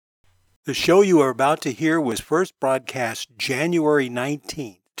The show you are about to hear was first broadcast January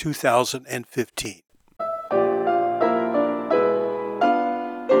 19, 2015.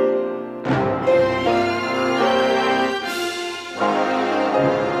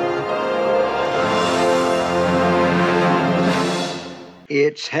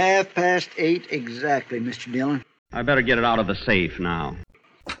 It's 8:30 exactly, Mr. Dillon. I better get it out of the safe now.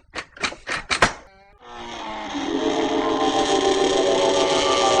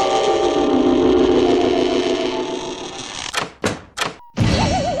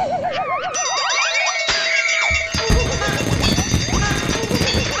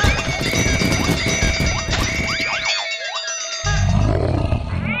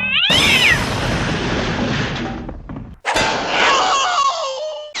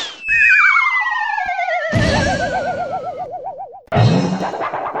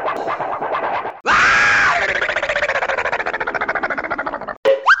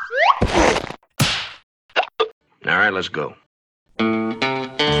 All right, let's go.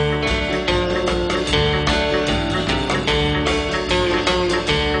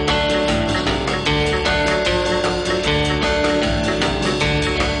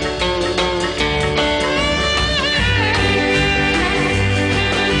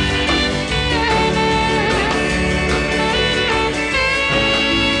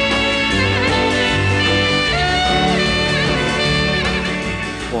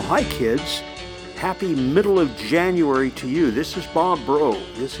 Well, hi, kids. Happy middle of January to you. This is Bob Bro.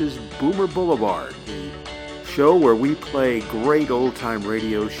 This is Boomer Boulevard, the show where we play great old-time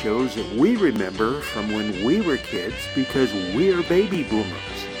radio shows that we remember from when we were kids because we're baby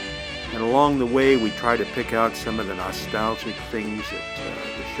boomers. And along the way, we try to pick out some of the nostalgic things that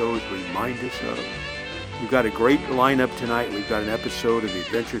the shows remind us of. We've got a great lineup tonight. We've got an episode of The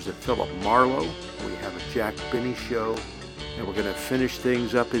Adventures of Philip Marlowe. We have a Jack Benny show. And we're going to finish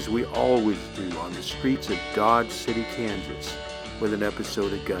things up as we always do on the streets of Dodge City, Kansas, with an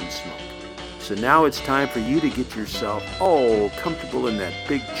episode of Gunsmoke. So now it's time for you to get yourself all comfortable in that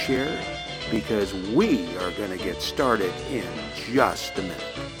big chair because we are going to get started in just a minute.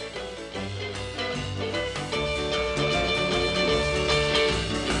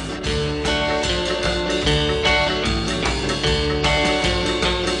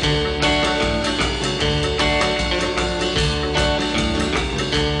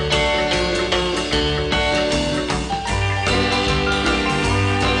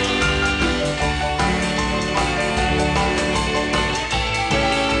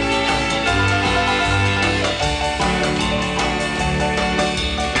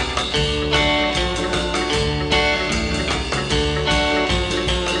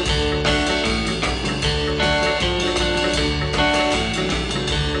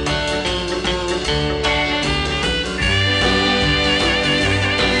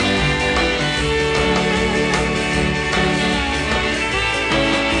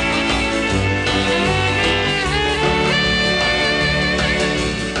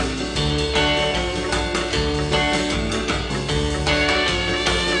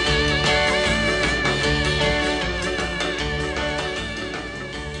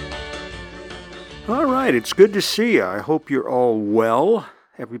 It's good to see you. I hope you're all well.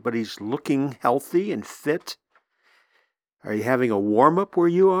 Everybody's looking healthy and fit. Are you having a warm-up where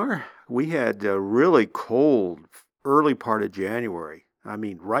you are? We had a really cold early part of January. I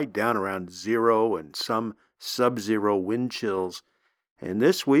mean, right down around zero and some sub-zero wind chills. And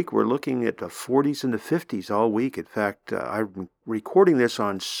this week, we're looking at the 40s and the 50s all week. In fact, I'm recording this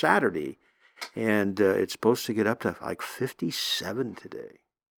on Saturday, and it's supposed to get up to like 57 today.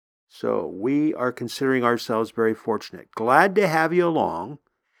 So we are considering ourselves very fortunate. Glad to have you along.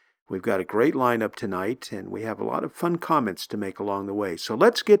 We've got a great lineup tonight, and we have a lot of fun comments to make along the way. So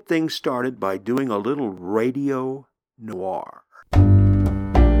let's get things started by doing a little radio noir.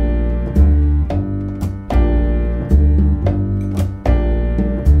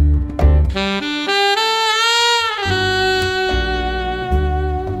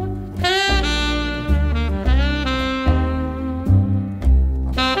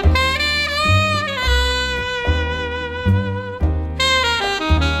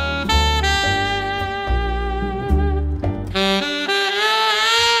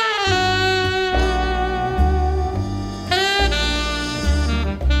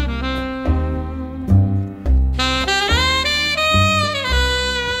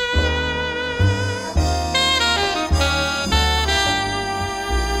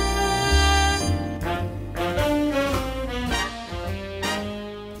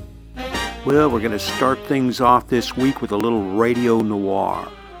 Well, we're going to start things off this week with a little radio noir.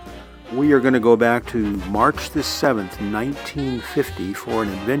 we are going to go back to March the 7th, 1950 for an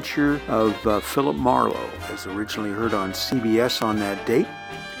adventure of Philip Marlowe, as originally heard on CBS on that date.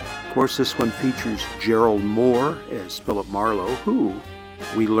 Of course, this one features Gerald Moore as Philip Marlowe, who,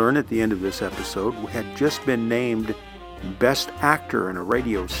 we learn at the end of this episode, had just been named Best Actor in a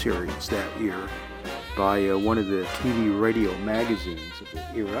Radio Series that year by one of the TV radio magazines of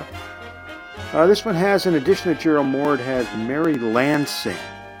the era. This one has, in addition to Gerald Moore, it has Mary Lansing.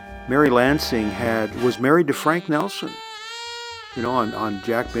 Mary Lansing was married to Frank Nelson. You know, on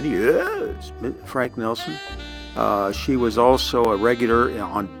Jack Benny, yes, Frank Nelson. She was also a regular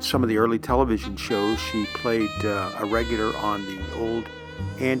on some of the early television shows. She played a regular on the old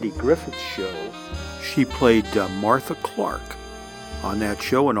Andy Griffith show. She played Martha Clark on that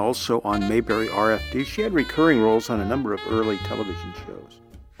show and also on Mayberry RFD. She had recurring roles on a number of early television shows.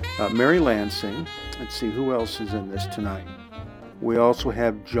 Mary Lansing. Let's see, who else is in this tonight? We also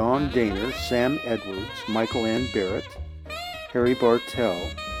have John Daner, Sam Edwards, Michael Ann Barrett, Harry Bartell.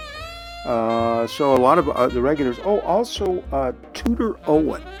 So a lot of the regulars. Oh, also Tudor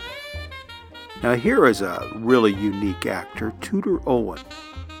Owen. Now here is a really unique actor, Tudor Owen.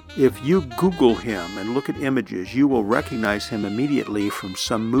 If you Google him and look at images, you will recognize him immediately from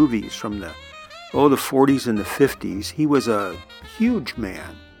some movies from the 40s and the 50s. He was a huge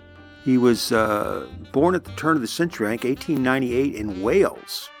man. He was born at the turn of the century, I think 1898 in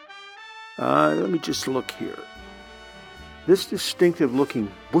Wales. Let me just look here. This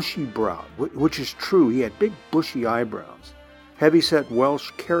distinctive-looking bushy brow, which is true, he had big bushy eyebrows. Heavyset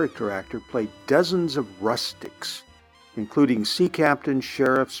Welsh character actor, played dozens of rustics, including sea captains,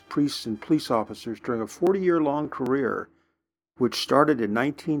 sheriffs, priests, and police officers during a 40-year-long career, which started in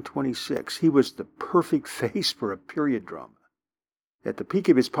 1926. He was the perfect face for a period drama. At the peak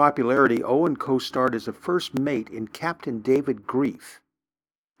of his popularity, Owen co-starred as a first mate in Captain David Grief,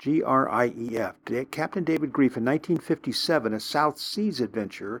 Grief. Captain David Grief in 1957, a South Seas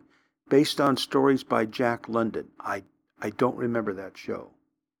adventure based on stories by Jack London. I don't remember that show.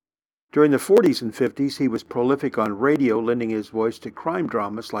 During the 40s and 50s, he was prolific on radio, lending his voice to crime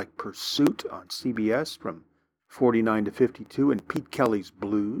dramas like Pursuit on CBS from 49 to 52 and Pete Kelly's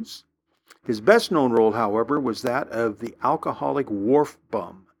Blues. His best-known role, however, was that of the alcoholic wharf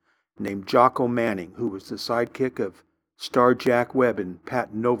bum named Jocko Manning, who was the sidekick of star Jack Webb in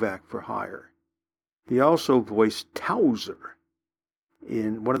Pat Novak for Hire. He also voiced Towser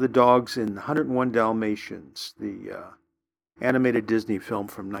in one of the dogs in 101 Dalmatians, the animated Disney film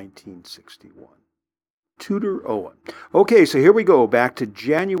from 1961. Tudor Owen. Okay, so here we go, back to March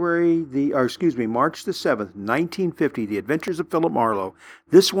the 7th, 1950, The Adventures of Philip Marlowe.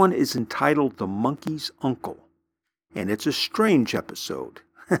 This one is entitled The Monkey's Uncle, and it's a strange episode.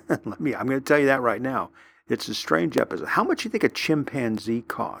 I'm going to tell you that right now. It's a strange episode. How much do you think a chimpanzee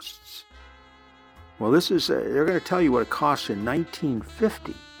costs? Well, this is, they're going to tell you what it costs in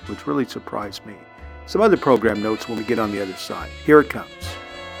 1950, which really surprised me. Some other program notes when we get on the other side. Here it comes.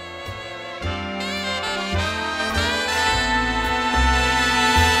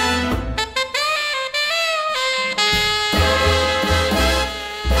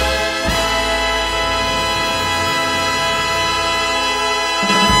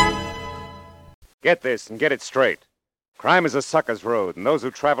 Get this and get it straight. Crime is a sucker's road, and those who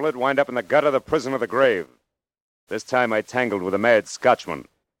travel it wind up in the gutter, the prison, or the grave. This time I tangled with a mad Scotchman,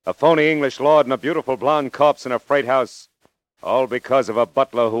 a phony English lord, and a beautiful blonde corpse in a freight house, all because of a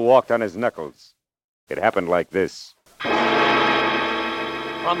butler who walked on his knuckles. It happened like this. From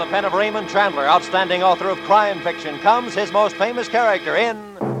the pen of Raymond Chandler, outstanding author of crime fiction, comes his most famous character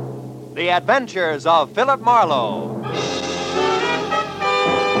in The Adventures of Philip Marlowe.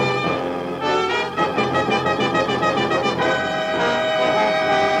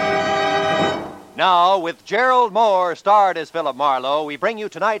 Now, with Gerald Moore starred as Philip Marlowe, we bring you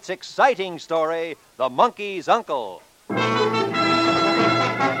tonight's exciting story, The Monkey's Uncle.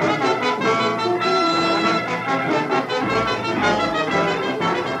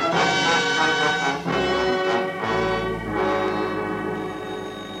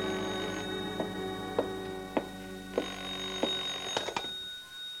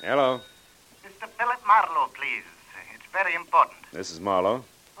 Hello. Mr. Philip Marlowe, please. It's very important. This is Marlowe.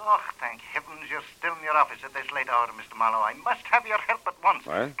 Oh, thank heavens you're still in your office at this late hour, Mr. Marlowe. I must have your help at once.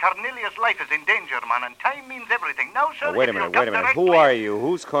 What? Cornelius' life is in danger, man, and time means everything. Now, sir, Oh, wait a minute. Who are you?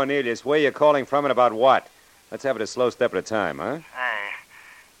 Who's Cornelius? Where you calling from and about what? Let's have it a slow step at a time, huh? Aye.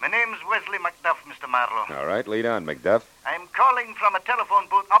 My name's Wesley Macduff, Mr. Marlowe. All right, lead on, Macduff. I'm calling from a telephone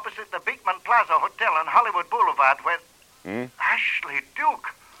booth opposite the Beekman Plaza Hotel on Hollywood Boulevard where... Ashley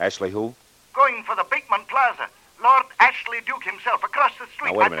Duke. Ashley who? Going for the Beekman Plaza. Lord Ashley Duke himself, across the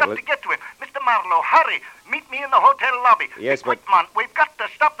street. Now, wait a I've minute, got to get to him. Mr. Marlowe, hurry. Meet me in the hotel lobby. Yes, Be quick, man. We've got to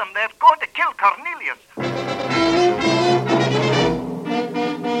stop them. They're going to kill Cornelius.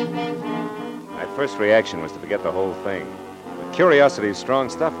 My first reaction was to forget the whole thing. But curiosity is strong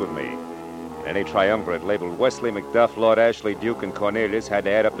stuff with me. Any triumvirate labeled Wesley McDuff, Lord Ashley Duke, and Cornelius had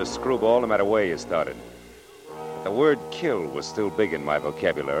to add up to Screwball no matter where you started. But the word kill was still big in my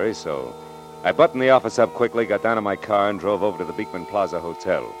vocabulary, so I buttoned the office up quickly, got down in my car, and drove over to the Beekman Plaza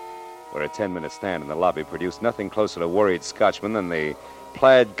Hotel, where a 10-minute stand in the lobby produced nothing closer to worried Scotchman than the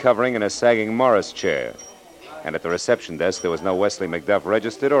plaid covering and a sagging Morris chair. And at the reception desk, there was no Wesley McDuff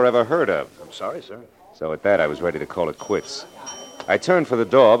registered or ever heard of. I'm sorry, sir. So at that, I was ready to call it quits. I turned for the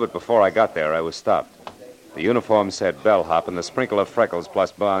door, but before I got there, I was stopped. The uniform said bellhop, and the sprinkle of freckles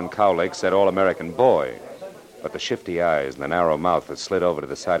plus blonde cowlick said all-American boy. But the shifty eyes and the narrow mouth that slid over to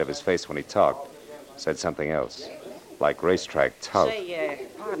the side of his face when he talked said something else, like racetrack tout. Say,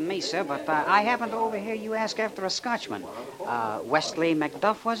 pardon me, sir, but I happened to overhear you ask after a Scotchman. Wesley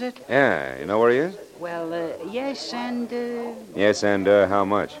McDuff, was it? Yeah, you know where he is? Well, yes, and, Yes, and how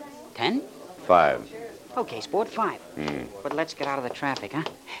much? 10? 5. Okay, sport, 5. But let's get out of the traffic, huh?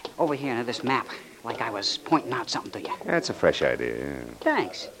 Over here under this map, like I was pointing out something to you. That's a fresh idea, yeah.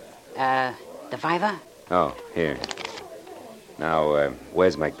 Thanks. The Viva? Oh, here. Now,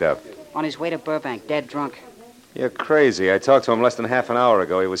 where's McDuff? On his way to Burbank, dead drunk. You're crazy. I talked to him less than half an hour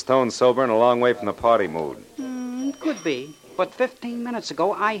ago. He was stone sober and a long way from the party mood. Could be. But 15 minutes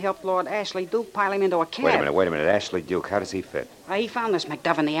ago, I helped Lord Ashley Duke pile him into a cab. Wait a minute. Ashley Duke, how does he fit? He found this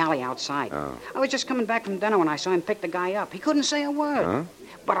McDuff in the alley outside. Oh. I was just coming back from dinner when I saw him pick the guy up. He couldn't say a word. Huh?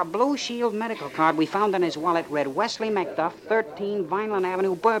 But a Blue Shield medical card we found in his wallet read Wesley McDuff, 13 Vineland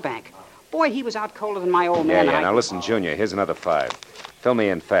Avenue, Burbank. Boy, he was out colder than my old man. Yeah. Now listen, Junior, here's another 5. Fill me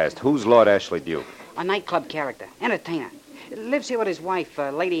in fast. Who's Lord Ashley Duke? A nightclub character, entertainer. Lives here with his wife,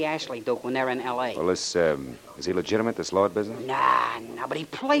 Lady Ashley Duke, when they're in L.A. Well, is he legitimate, this Lord business? Nah, but he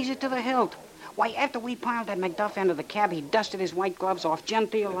plays it to the hilt. Why, after we piled that McDuff into the cab, he dusted his white gloves off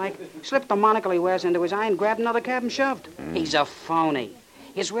genteel-like, slipped the monocle he wears into his eye, and grabbed another cab and shoved. He's a phony.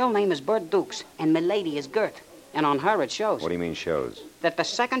 His real name is Bert Dukes, and milady is Gert. And on her, it shows. What do you mean, shows? That the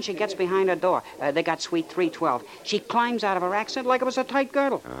second she gets behind her door, they got suite 312, she climbs out of her accent like it was a tight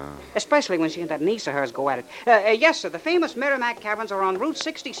girdle. Especially when she and that niece of hers go at it. Yes, sir, the famous Merrimack Caverns are on Route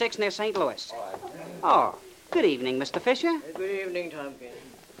 66 near St. Louis. Oh, good evening, Mr. Fisher. Good evening, Tompkins.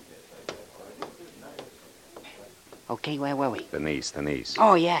 Okay, where were we? The niece.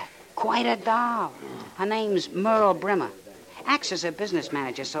 Oh, yeah, quite a doll. Her name's Merle Brimmer. Acts as a business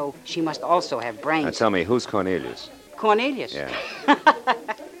manager, so she must also have brains. Now tell me, who's Cornelius? Cornelius? Yeah.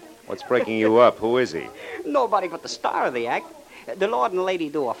 What's breaking you up? Who is he? Nobody but the star of the act. The Lord and Lady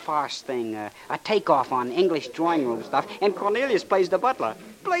do a farce thing, a takeoff on English drawing room stuff, and Cornelius plays the butler.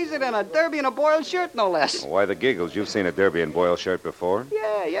 Plays it in a derby and a boiled shirt, no less. Why the giggles? You've seen a derby and boil shirt before?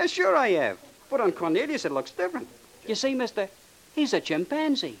 Yeah, sure I have. But on Cornelius, it looks different. You see, mister, he's a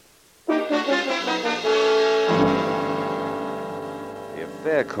chimpanzee. The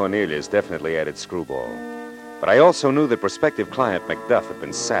affair Cornelius definitely added Screwball. But I also knew that prospective client McDuff had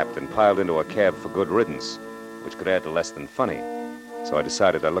been sapped and piled into a cab for good riddance, which could add to less than funny. So I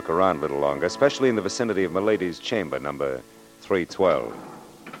decided I'd look around a little longer, especially in the vicinity of Milady's chamber, number 312.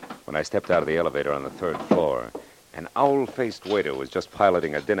 When I stepped out of the elevator on the 3rd floor, an owl-faced waiter was just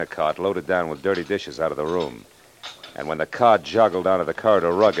piloting a dinner cart loaded down with dirty dishes out of the room. And when the cart joggled onto the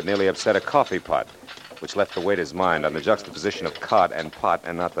corridor rug, it nearly upset a coffee pot, which left the waiter's mind on the juxtaposition of cart and pot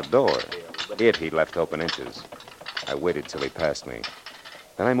and not the door. It he'd left open inches. I waited till he passed me.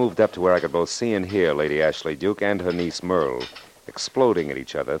 Then I moved up to where I could both see and hear Lady Ashley Duke and her niece Merle exploding at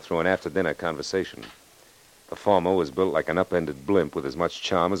each other through an after-dinner conversation. The former was built like an upended blimp with as much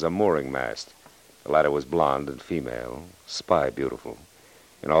charm as a mooring mast. The latter was blonde and female, spy beautiful.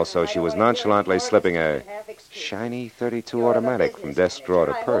 And also she was nonchalantly slipping a shiny .32 automatic from desk drawer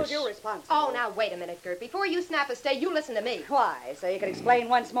to purse. Oh, now, wait a minute, Gert. Before you snap a stay, you listen to me. Why, so you can explain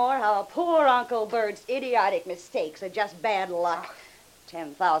once more how poor Uncle Bert's idiotic mistakes are just bad luck.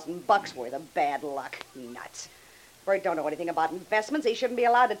 $10,000 worth of bad luck. Nuts. Bert don't know anything about investments. He shouldn't be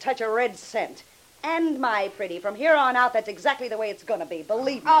allowed to touch a red cent. And, my pretty, from here on out, that's exactly the way it's going to be,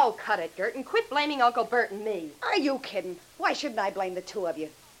 believe me. Oh, cut it, Gert, and quit blaming Uncle Bert and me. Are you kidding? Why shouldn't I blame the two of you?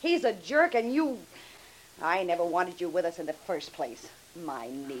 He's a jerk, and you... I never wanted you with us in the first place. My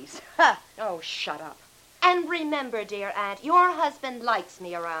niece. Ha! Oh, shut up. And remember, dear Aunt, your husband likes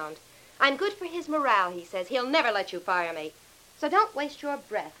me around. I'm good for his morale, he says. He'll never let you fire me. So don't waste your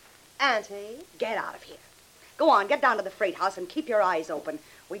breath. Auntie? Get out of here. Go on, get down to the freight house and keep your eyes open.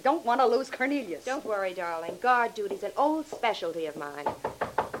 We don't want to lose Cornelius. Don't worry, darling. Guard duty's an old specialty of mine.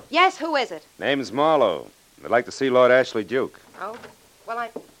 Yes, who is it? Name's Marlowe. I'd like to see Lord Ashley Duke. Oh, well,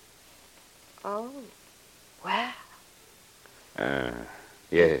 Oh, well.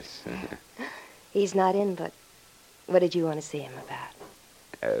 Yes. He's not in, but what did you want to see him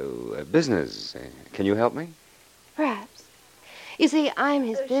about? Business. Can you help me? Perhaps. You see, I'm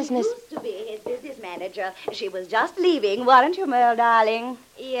his business... She used to be his business manager. She was just leaving, weren't you, Merle, darling?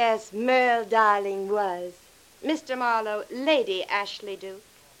 Yes, Merle, darling, was. Mr. Marlowe, Lady Ashley Duke.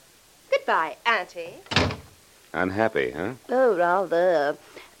 Goodbye, Auntie. Unhappy, huh? Oh, rather.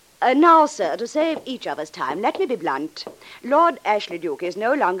 Now, sir, to save each of us time, let me be blunt. Lord Ashley Duke is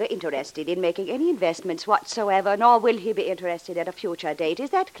no longer interested in making any investments whatsoever, nor will he be interested at a future date.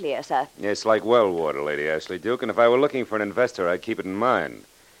 Is that clear, sir? It's like well water, Lady Ashley Duke, and if I were looking for an investor, I'd keep it in mind.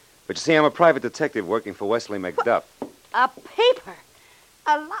 But you see, I'm a private detective working for Wesley McDuff. A paper?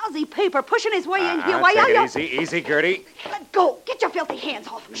 A lousy paper pushing his way in here. Why take are you... it easy, Gertie. Let go. Get your filthy hands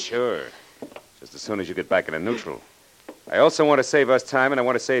off me. Sure. Just as soon as you get back into neutral. I also want to save us time, and I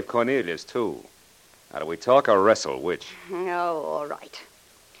want to save Cornelius, too. Now, do we talk or wrestle? Which? Oh, all right.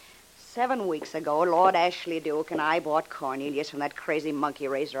 7 weeks ago, Lord Ashley Duke and I bought Cornelius from that crazy monkey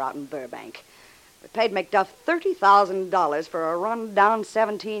raiser out in Burbank. We paid McDuff $30,000 for a run-down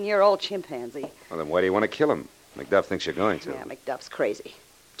 17-year-old chimpanzee. Well, then why do you want to kill him? McDuff thinks you're going to. Yeah, McDuff's crazy.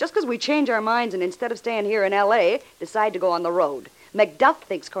 Just because we change our minds and instead of staying here in L.A., decide to go on the road. McDuff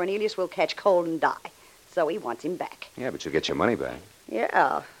thinks Cornelius will catch cold and die. So he wants him back. Yeah, but you'll get your money back.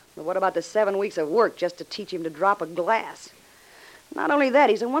 Yeah, but what about the 7 weeks of work just to teach him to drop a glass? Not only that,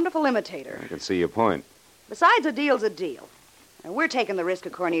 he's a wonderful imitator. I can see your point. Besides, a deal's a deal. And we're taking the risk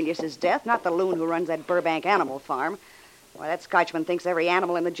of Cornelius's death, not the loon who runs that Burbank animal farm. Why, that Scotchman thinks every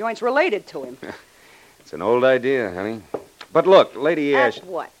animal in the joint's related to him. It's an old idea, honey. But look, Lady Ash...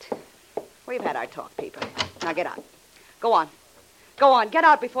 What? We've had our talk, people. Now get out. Go on. Go on, get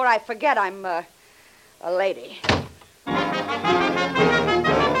out before I forget I'm, a lady.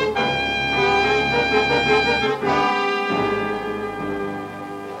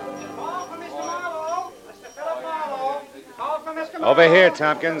 Over here,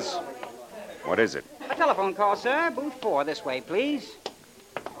 Tompkins. What is it? A telephone call, sir. Booth 4, this way, please.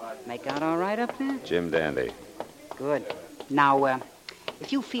 Make out all right up there? Jim Dandy. Good. Now,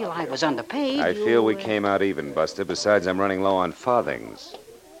 if you feel I was underpaid, I feel we came out even, Buster. Besides, I'm running low on farthings.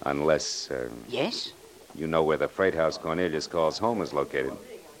 Unless, Yes? You know where the freight house Cornelius calls home is located.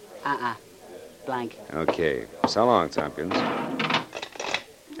 Blank. Okay. So long, Tompkins.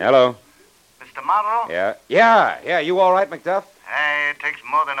 Hello? Mr. Marlowe? Yeah. You all right, McDuff? It takes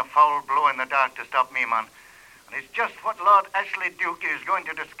more than a foul blow in the dark to stop me, man. And it's just what Lord Ashley Duke is going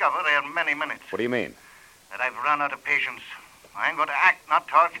to discover in many minutes. What do you mean? That I've run out of patience. I'm going to act, not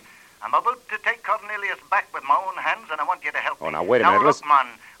talk. I'm about to take Cornelius back with my own hands, and I want you to help me. Oh, now, wait a minute. Look, man,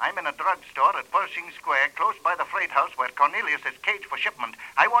 I'm in a drugstore at Pershing Square, close by the freight house where Cornelius is caged for shipment.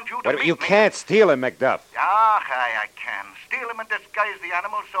 I want you to meet me. You can't steal him, McDuff. I can. Steal him and disguise the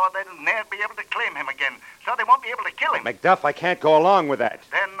animal so they'll never be able to claim him again. So they won't be able to kill him. McDuff, I can't go along with that.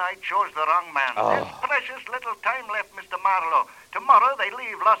 Then I chose the wrong man. Oh. There's precious little time left, Mr. Marlowe. Tomorrow they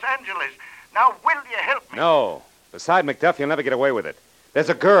leave Los Angeles. Now, will you help me? No. Beside McDuff, you'll never get away with it. There's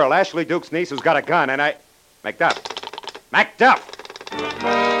a girl, Ashley Duke's niece, who's got a gun, and I... McDuff!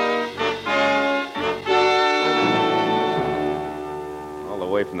 All the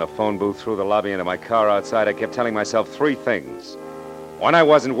way from the phone booth through the lobby into my car outside, I kept telling myself 3 things. 1, I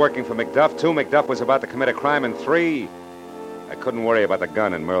wasn't working for McDuff. 2, McDuff was about to commit a crime. And 3, I couldn't worry about the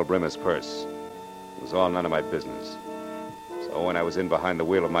gun in Merle Brimmer's purse. It was all none of my business. So when I was in behind the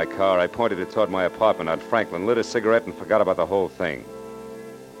wheel of my car, I pointed it toward my apartment on Franklin, lit a cigarette, and forgot about the whole thing.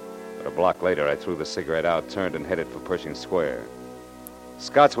 But a block later, I threw the cigarette out, turned, and headed for Pershing Square.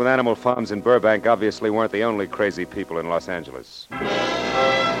 Scots with animal farms in Burbank obviously weren't the only crazy people in Los Angeles.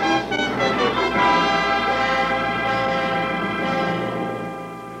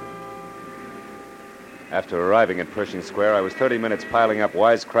 After arriving at Pershing Square, I was 30 minutes piling up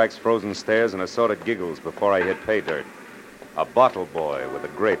wisecracks, frozen stares, and assorted giggles before I hit pay dirt. A bottle boy with a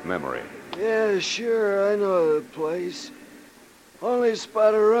great memory. Yeah, sure, I know the place. Only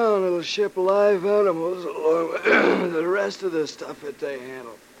spot around that'll ship live animals along with the rest of the stuff that they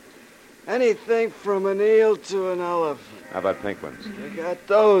handle. Anything from an eel to an elephant. How about pink ones? They got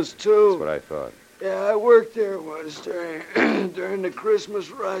those, too. That's what I thought. Yeah, I worked there once during the Christmas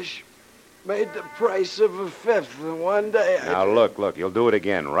rush. Made the price of a fifth in one day. Now, look, you'll do it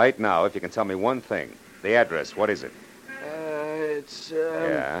again right now if you can tell me one thing. The address, what is it? It's,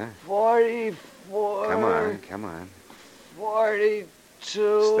 Yeah? 44... Come on. 42.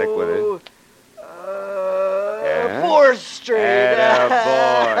 Stick with it. Yeah. 4th Street.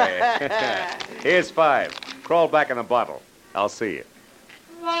 Attaboy. Here's 5. Crawl back in the bottle. I'll see you.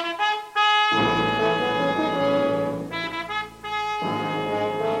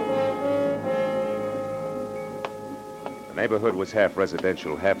 The neighborhood was half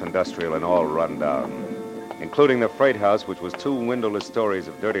residential, half industrial, and all run down, including the freight house, which was 2 windowless stories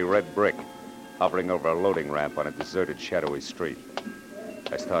of dirty red brick hovering over a loading ramp on a deserted, shadowy street.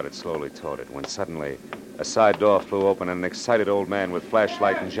 I started slowly toward it when suddenly a side door flew open and an excited old man with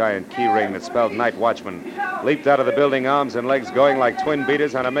flashlight and giant key ring that spelled night watchman leaped out of the building, arms and legs going like twin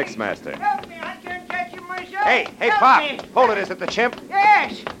beaters on a Mixmaster. Help me, I can't catch him myself. Hey, Help Pop! me. Hold it, is it the chimp?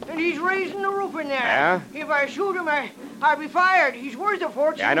 Yes, and he's raising the roof in there. Yeah? If I shoot him, I'll be fired. He's worth a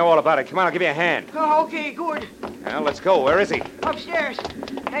fortune. Yeah, I know all about it. Come on, I'll give you a hand. Oh, okay, good. Now, let's go. Where is he? Upstairs,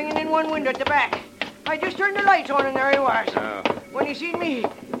 hanging in one window at the back. I just turned the lights on and there he was. Oh. When he seen me, he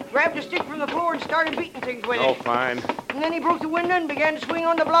grabbed a stick from the floor and started beating things with Oh, it. fine. And then he broke the window and began to swing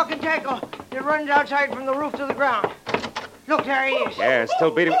on the block and tackle that runs outside from the roof to the ground. Look, there he is. Yeah,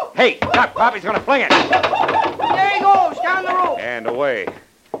 still beating. Hey, Doc, Pop, he's going to fling it. There he goes, down the rope. And away.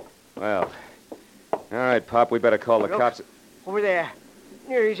 Well, all right, Pop, we better call the Look. cops. Over there,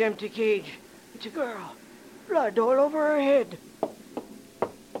 near his empty cage. It's a girl. Blood all over her head.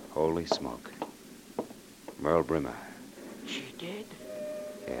 Holy smoke. Merle Brimmer. She dead?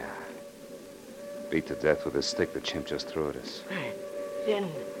 Yeah. Beat to death with a stick the chimp just threw at us.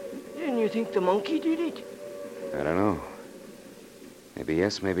 Then you think the monkey did it? I don't know. Maybe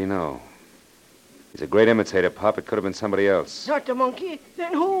yes, maybe no. He's a great imitator, Pop. It could have been somebody else. Not the monkey?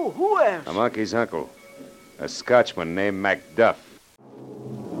 Then who? Who else? A monkey's uncle. A Scotchman named Macduff.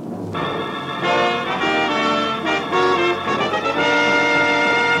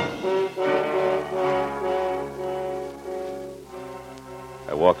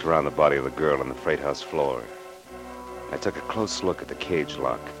 I walked around the body of the girl on the freight house floor. I took a close look at the cage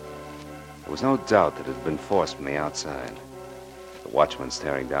lock. There was no doubt that it had been forced from the outside. The watchman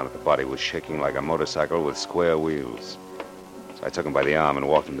staring down at the body was shaking like a motorcycle with square wheels. So I took him by the arm and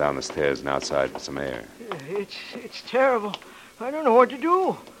walked him down the stairs and outside for some air. It's terrible. I don't know what to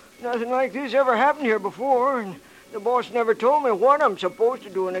do. Nothing like this ever happened here before, and the boss never told me what I'm supposed to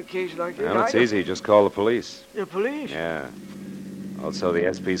do in a case like this. Well, it's easy. Just call the police. The police? Yeah. Also the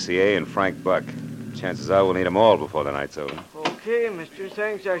SPCA and Frank Buck. Chances are we'll need them all before the night's over. Okay, mister.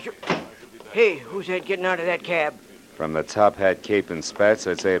 Thanks. Hey, who's that getting out of that cab? From the top hat, cape, and spats,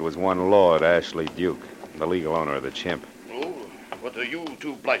 I'd say it was one Lord Ashley Duke, the legal owner of the chimp. Oh, what are you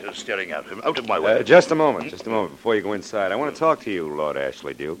two blighters staring at? Out of my way. Just a moment before you go inside. I want to talk to you, Lord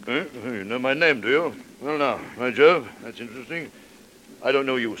Ashley Duke. You know my name, do you? Well, now, by Jove, that's interesting. I don't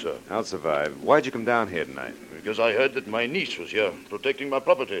know you, sir. I'll survive. Why'd you come down here tonight? Because I heard that my niece was here, protecting my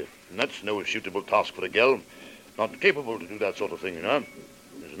property. And that's no suitable task for a girl. Not capable to do that sort of thing, you know.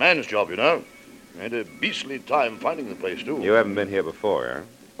 It's a man's job, you know. I had a beastly time finding the place, too. You haven't been here before, huh?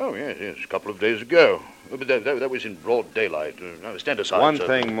 Oh, yes, a couple of days ago. But that was in broad daylight. Now, stand aside, One sir.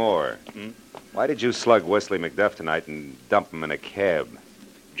 thing more. Why did you slug Wesley McDuff tonight and dump him in a cab?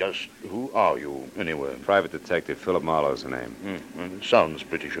 Just who are you, anyway? Private Detective Philip Marlowe's the name. Well, it sounds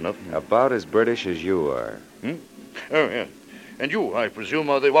British enough. About as British as you are. Oh, yeah. And you, I presume,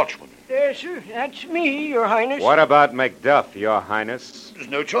 are the watchman. Yes, sir. That's me, Your Highness. What about McDuff, Your Highness? There's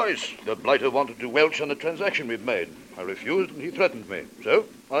no choice. The blighter wanted to welch on the transaction we've made. I refused, and he threatened me. So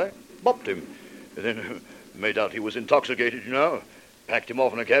I bopped him. And then made out he was intoxicated, you know. Packed him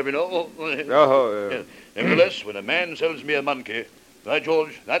off in a cab, you know. Yeah. Nevertheless, when a man sells me a monkey, by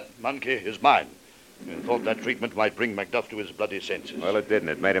George, that monkey is mine. And thought that treatment might bring Macduff to his bloody senses. Well, it didn't.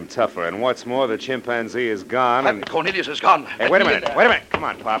 It made him tougher. And what's more, the chimpanzee is gone and... Cornelius is gone. Hey, wait a minute. Come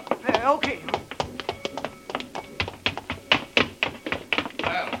on, Pop. Okay.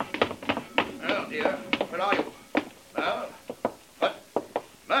 Merle, dear, where are you? Merle? What?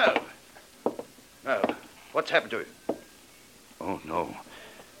 Merle? Merle, what's happened to you? Oh, no.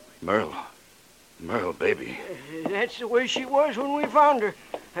 Merle, baby. That's the way she was when we found her.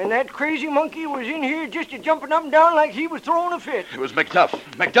 And that crazy monkey was in here just jumping up and down like he was throwing a fit. It was Macduff.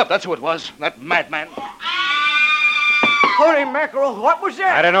 Macduff, that's who it was. That madman. Holy mackerel, what was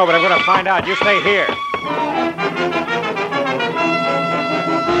that? I don't know, but I'm going to find out. You stay here.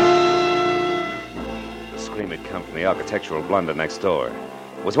 The scream had come from the architectural blunder next door.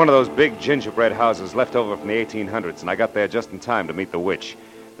 It was one of those big gingerbread houses left over from the 1800s, and I got there just in time to meet the witch.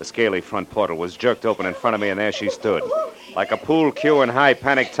 The scaly front portal was jerked open in front of me, and there she stood. Like a pool cue in high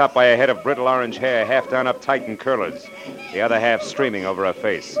panic, topped by a head of brittle orange hair, half done up tight in curlers, the other half streaming over her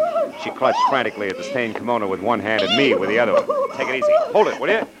face. She clutched frantically at the stained kimono with one hand and me with the other one. Take it easy. Hold it, will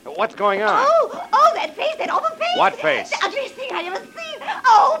you? What's going on? Oh, that face, that awful face. What face? The ugliest thing I ever seen.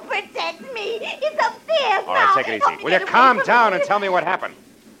 Oh, protect me. It's upstairs All now. right, take it easy. Will you calm down and tell me what happened?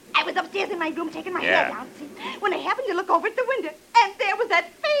 I was upstairs in my room taking my Yeah. hair down. See? When I happened to look over at the window, and there was that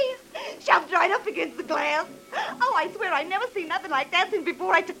face shoved right up against the glass. Oh, I swear I never seen nothing like that since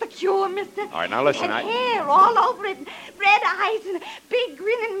before I took the cure, mister. All right, now listen, It had hair all over it, and red eyes, and a big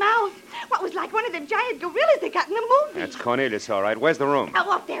grinning mouth. What was like one of them giant gorillas they got in the movie. That's Cornelius, all right. Where's the room?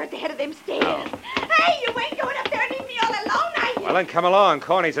 Oh, up there at the head of them stairs. Hey, you ain't going up there and leave me all alone, are you? Well, then come along.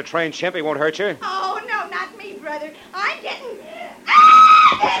 Corny's a trained chimp. He won't hurt you. Oh, no, not me, brother. I'm getting...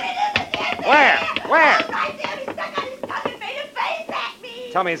 Where? Where? Right there, he stuck out his tongue and made a face at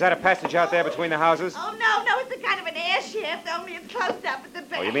me. Tell me, is that a passage out there between the houses? Oh, no, it's a kind of an air shaft, only it's closed up at the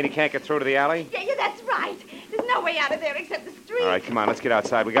back. Oh, you mean he can't get through to the alley? Yeah, that's right. There's no way out of there except the street. All right, come on, let's get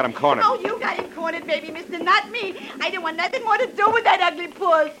outside. We got him cornered. Oh, you got him cornered, baby, mister, not me. I don't want nothing more to do with that ugly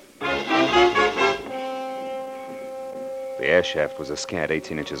puss. The air shaft was a scant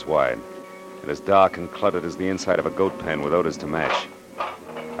 18 inches wide, and as dark and cluttered as the inside of a goat pen with odors to match.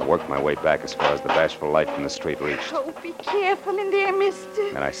 I worked my way back as far as the bashful light from the street reached. Oh, be careful in there,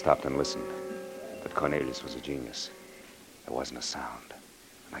 mister. Then I stopped and listened. But Cornelius was a genius. There wasn't a sound.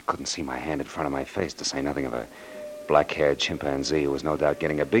 And I couldn't see my hand in front of my face, to say nothing of a black-haired chimpanzee who was no doubt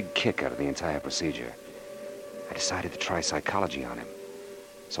getting a big kick out of the entire procedure. I decided to try psychology on him.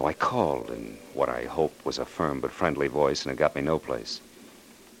 So I called in what I hoped was a firm but friendly voice, and it got me no place.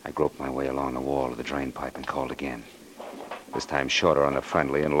 I groped my way along the wall of the drain pipe and called again. This time shorter on the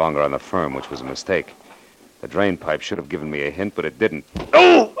friendly and longer on the firm, which was a mistake. The drain pipe should have given me a hint, but it didn't.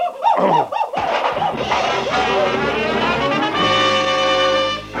 Oh!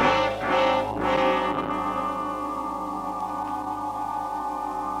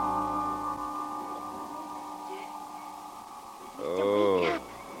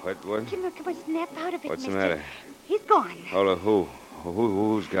 What? Look, it was snap out of it, What's the mister. matter? He's gone. Hold on,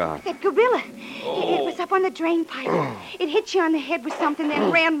 who's gone? That gorilla. It was up on the drain pipe. It hit you on the head with something,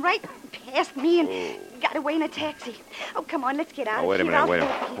 then ran right past me and got away in a taxi. Oh, come on, let's get out Oh, wait a of here. minute,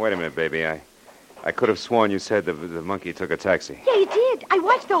 I'll- wait a minute, baby. I could have sworn you said the monkey took a taxi. Yeah, you did. I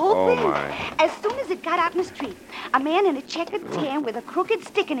watched the whole Oh, thing. my. As soon as it got out in the street, a man in a checkered tan with a crooked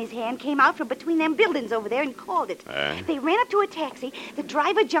stick in his hand came out from between them buildings over there and called it. They ran up to a taxi. The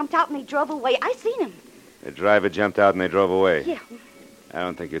driver jumped out and they drove away. I seen him. The driver jumped out and they drove away. Yeah. I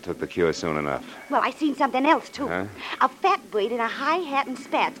don't think you took the cure soon enough. Well, I seen something else, too. Huh? A fat bird in a high hat and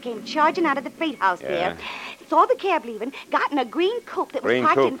spats came charging out of the freight house Yeah. there, saw the cab leaving, got in a green coupe that Green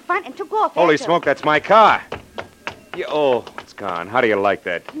was parked coupe? in front and took off Holy after smoke, that's my car. Yeah, oh, it's gone. How do you like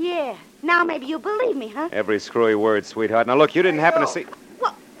that? Yeah. Now maybe you'll believe me, huh? Every screwy word, sweetheart. Now, look, you didn't happen to see...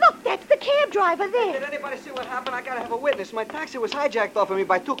 Well, look, that's the cab driver there. Did anybody see what happened? I gotta have a witness. My taxi was hijacked off of me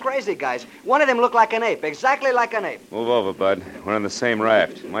by two crazy guys. One of them looked like an ape, exactly like an ape. Move over, bud. We're on the same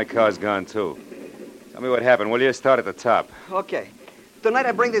raft. My car's gone, too. Tell me what happened, will you? Start at the top. Okay. Tonight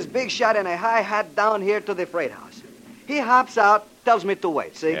I bring this big shot in a high hat down here to the freight house. He hops out, tells me to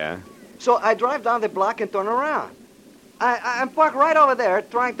wait, see? Yeah? So I drive down the block and turn around. I'm parked right over there,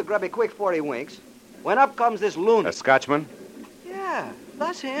 trying to grab a quick 40 winks, when up comes this loon. A Scotchman? Yeah,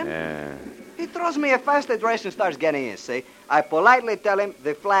 that's him. Yeah. He throws me a fast address and starts getting in, see? I politely tell him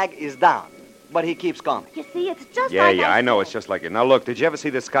the flag is down, but he keeps coming. You see, it's just Yeah, like I know. It's just like it. Now, look, did you ever see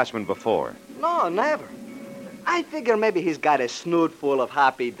this Scotchman before? No, never. I figure maybe he's got a snoot full of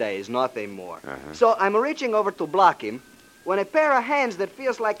happy days, nothing more. So I'm reaching over to block him when a pair of hands that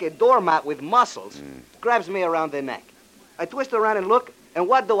feels like a doormat with muscles grabs me around the neck. I twist around and look, and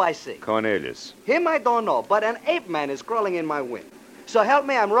what do I see? Cornelius. Him I don't know, but an ape man is crawling in my wind. So help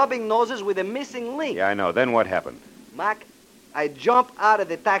me, I'm rubbing noses with a missing link. Yeah, I know. Then what happened? Mac, I jump out of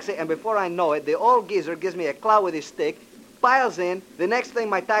the taxi, and before I know it, the old geezer gives me a clout with his stick, piles in. The next thing,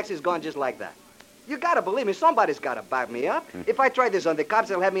 my taxi's gone just like that. You gotta believe me, somebody's gotta back me up. If I try this on the cops,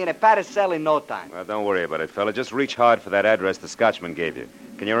 they'll have me in a padded cell in no time. Well, don't worry about it, fella. Just reach hard for that address the Scotchman gave you.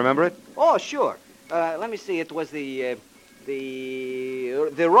 Can you remember it? Oh, sure. Let me see. It was the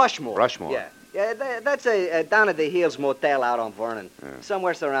Rushmore. Rushmore? Yeah, that's a down at the Hills Motel out on Vernon.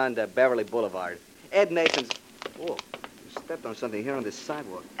 Somewhere around Beverly Boulevard. Ed Nason's... Oh, you stepped on something here on this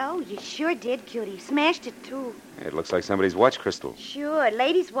sidewalk. Oh, you sure did, cutie. Smashed it, too. It looks like somebody's watch crystal. Sure,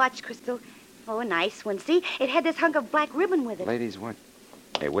 ladies' watch crystal. Oh, nice one. See, it had this hunk of black ribbon with it. Ladies' what?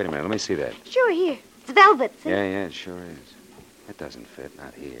 Hey, wait a minute. Let me see that. Sure, here. It's velvet, see? Yeah, it sure is. It doesn't fit,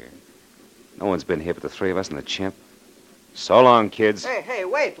 not here. No one's been here but the three of us and the chimp. So long, kids. Hey,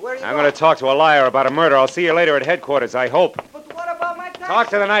 wait. Where are you I'm going to talk to a liar about a murder. I'll see you later at headquarters, I hope. But what about my taxi? Talk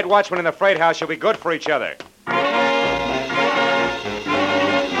to the night watchman in the freight house. You'll be good for each other.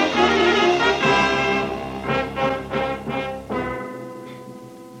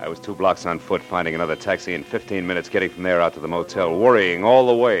 I was 2 blocks on foot, finding another taxi in 15 minutes, getting from there out to the motel, worrying all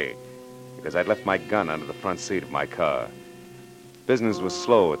the way, because I'd left my gun under the front seat of my car. Business was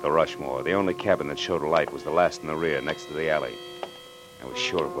slow at the Rushmore. The only cabin that showed a light was the last in the rear, next to the alley. I was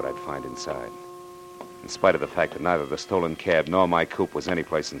sure of what I'd find inside, in spite of the fact that neither the stolen cab nor my coupe was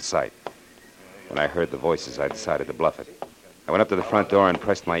anyplace in sight. When I heard the voices, I decided to bluff it. I went up to the front door and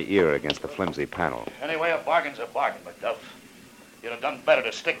pressed my ear against the flimsy panel. Anyway, a bargain's a bargain, McDuff. You'd have done better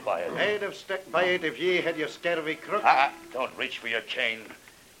to stick by it. I'd have stuck by it if ye had your scurvy crook. Don't reach for your chain.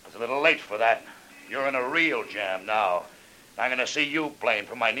 It's a little late for that. You're in a real jam now. I'm going to see you blamed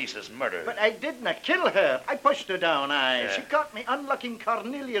for my niece's murder. But I didn't kill her. I pushed her down, Yeah. She caught me unlocking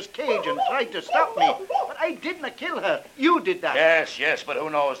Cornelius' cage and tried to stop me. But I didn't kill her. You did that. Yes, but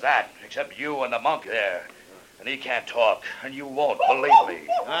who knows that? Except you and the monk there. And he can't talk, and you won't believe me.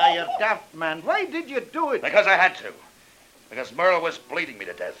 You're daft, man. Why did you do it? Because I had to. Because Merle was bleeding me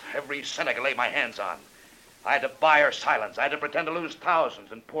to death. Every cent I could lay my hands on. I had to buy her silence. I had to pretend to lose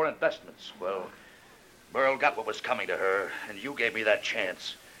thousands in poor investments. Well, Merle got what was coming to her, and you gave me that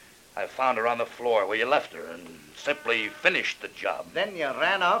chance. I found her on the floor where you left her and simply finished the job. Then you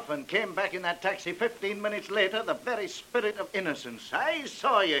ran off and came back in that taxi 15 minutes later, the very spirit of innocence. I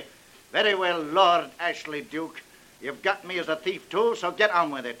saw you. Very well, Lord Ashley Duke. You've got me as a thief, too, so get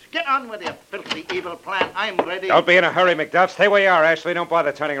on with it. Get on with your filthy, evil plan. I'm ready. Don't be in a hurry, McDuff. Stay where you are, Ashley. Don't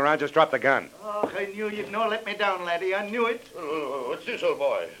bother turning around. Just drop the gun. Oh, I knew you'd no let me down, laddie. I knew it. What's this, old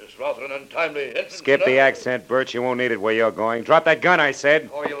boy? It's rather an untimely entrance. Skip the accent, Bert. You won't need it where you're going. Drop that gun, I said.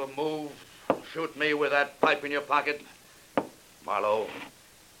 Or you'll move. Shoot me with that pipe in your pocket. Marlowe,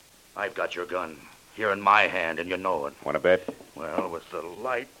 I've got your gun. Here in my hand, and you know it. Want to bet? Well, with the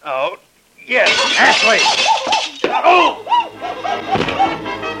light out. Yes, Ashley!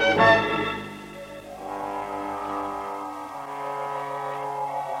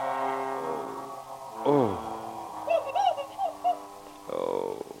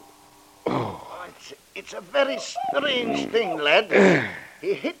 It's a very strange thing, lad.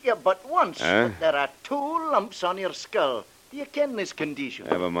 He hit you but once, but there are 2 lumps on your skull. Do you ken this condition?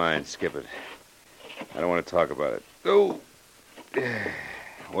 Never mind. Skip it. I don't want to talk about it. Oh.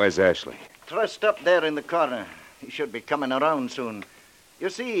 Where's Ashley? Trussed up there in the corner. He should be coming around soon. You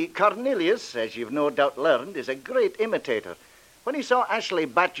see, Cornelius, as you've no doubt learned, is a great imitator. When he saw Ashley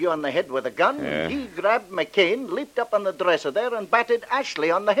bat you on the head with a gun, he grabbed McCain, leaped up on the dresser there, and batted Ashley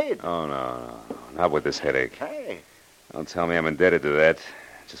on the head. Oh, no. Not with this headache. Hey. Don't tell me I'm indebted to that.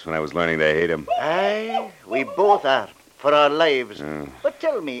 Just when I was learning to hate him. Aye, we both are, for our lives. But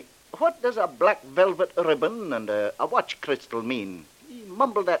tell me, what does a black velvet ribbon and a watch crystal mean? He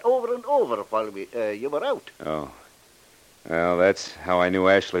mumbled that over and over while you were out. Oh. Well, that's how I knew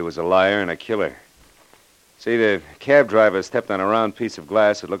Ashley was a liar and a killer. See, the cab driver stepped on a round piece of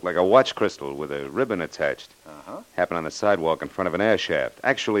glass that looked like a watch crystal with a ribbon attached. Happened on the sidewalk in front of an air shaft.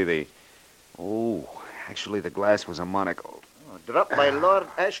 Actually, the glass was a monocle. Dropped by Lord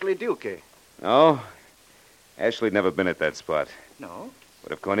Ashley Duke, eh? No. Ashley'd never been at that spot. No?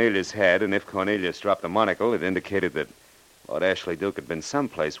 But if Cornelius had, and if Cornelius dropped the monocle, it indicated that Lord Ashley Duke had been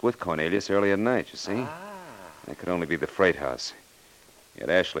someplace with Cornelius early at night, you see? That could only be the freight house. Yet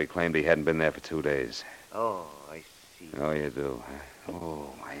Ashley claimed he hadn't been there for 2 days. Oh, I see. Oh, you do.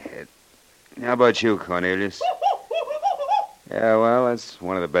 Oh, my head. How about you, Cornelius? Yeah, well, that's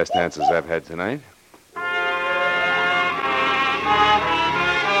one of the best answers I've had tonight.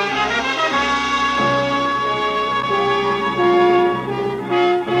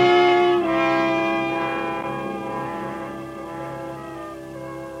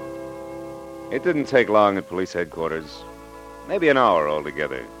 It didn't take long at police headquarters. Maybe an hour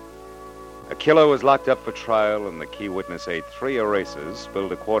altogether. A killer was locked up for trial, and the key witness ate 3 erasers,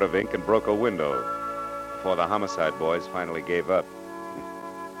 spilled a quart of ink, and broke a window before the homicide boys finally gave up.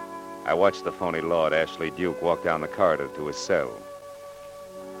 I watched the phony Lord Ashley Duke walk down the corridor to his cell.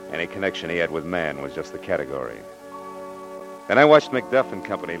 Any connection he had with man was just the category. Then I watched McDuff and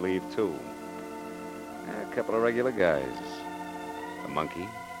company leave, too. A couple of regular guys. The monkey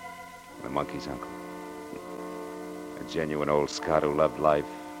and the monkey's uncle. A genuine old Scot who loved life,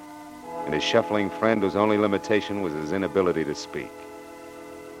 and his shuffling friend whose only limitation was his inability to speak.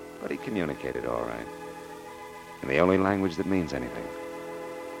 But he communicated all right, in the only language that means anything.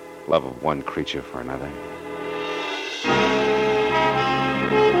 Love of one creature for another.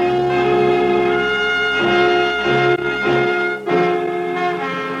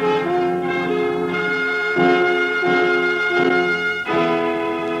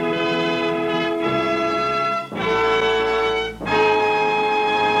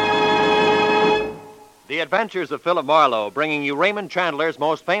 Adventures of Philip Marlowe, bringing you Raymond Chandler's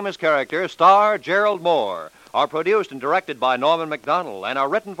most famous character, star Gerald Moore, are produced and directed by Norman MacDonald and are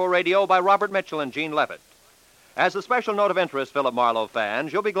written for radio by Robert Mitchell and Gene Levitt. As a special note of interest, Philip Marlowe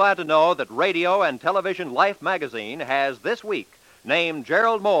fans, you'll be glad to know that Radio and Television Life magazine has this week named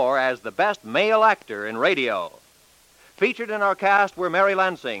Gerald Moore as the best male actor in radio. Featured in our cast were Mary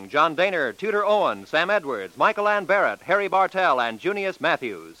Lansing, John Daner, Tudor Owen, Sam Edwards, Michael Ann Barrett, Harry Bartell, and Junius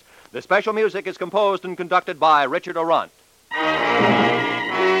Matthews. The special music is composed and conducted by Richard Orant.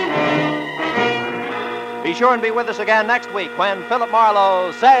 Be sure and be with us again next week when Philip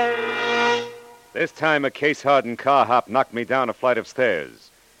Marlowe says... This time a case-hardened car hop knocked me down a flight of stairs.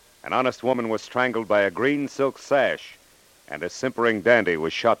 An honest woman was strangled by a green silk sash, and a simpering dandy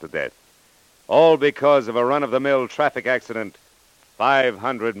was shot to death. All because of a run-of-the-mill traffic accident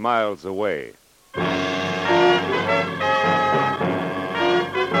 500 miles away.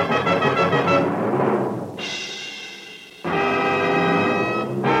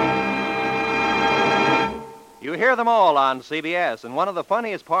 You hear them all on CBS, and one of the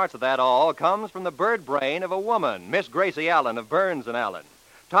funniest parts of that all comes from the bird brain of a woman, Miss Gracie Allen of Burns and Allen.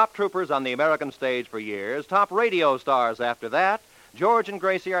 Top troopers on the American stage for years, top radio stars after that, George and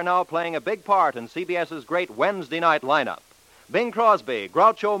Gracie are now playing a big part in CBS's great Wednesday night lineup. Bing Crosby,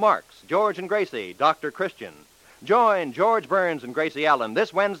 Groucho Marx, George and Gracie, Dr. Christian. Join George Burns and Gracie Allen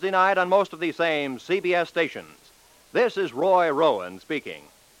this Wednesday night on most of these same CBS stations. This is Roy Rowan speaking.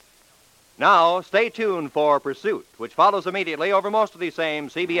 Now, stay tuned for Pursuit, which follows immediately over most of these same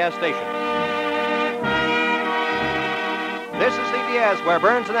CBS stations. This is CBS, where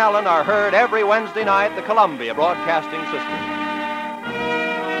Burns and Allen are heard every Wednesday night, the Columbia Broadcasting System.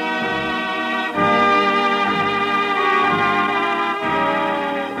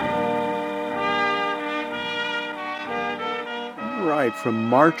 Right, from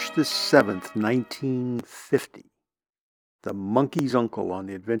March the 7th, 1950. The Monkey's Uncle on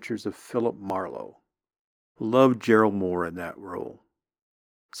the Adventures of Philip Marlowe. Loved Gerald Moore in that role.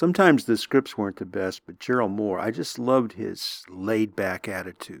 Sometimes the scripts weren't the best, but Gerald Moore, I just loved his laid-back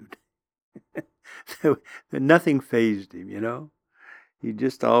attitude. Nothing fazed him, you know? He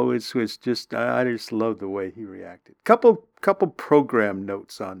just always was just, I just loved the way he reacted. Couple program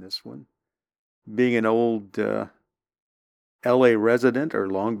notes on this one. Being an old L.A. resident or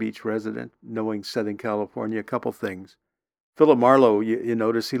Long Beach resident, knowing Southern California, a couple things. Philip Marlowe, you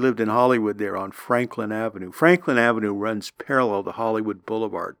notice he lived in Hollywood there on Franklin Avenue. Franklin Avenue runs parallel to Hollywood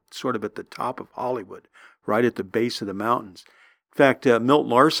Boulevard, sort of at the top of Hollywood, right at the base of the mountains. In fact, Milt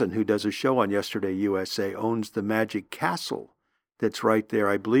Larson, who does a show on Yesterday USA, owns the Magic Castle that's right there,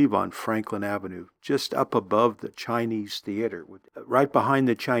 I believe, on Franklin Avenue, just up above the Chinese Theater. Right behind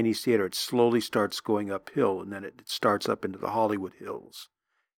the Chinese Theater, it slowly starts going uphill, and then it starts up into the Hollywood Hills.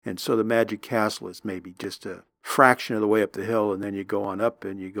 And so the Magic Castle is maybe just a fraction of the way up the hill, and then you go on up,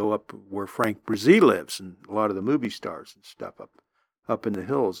 and you go up where Frank Brzee lives, and a lot of the movie stars and stuff up in the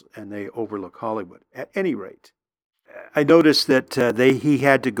hills, and they overlook Hollywood. At any rate, I noticed that he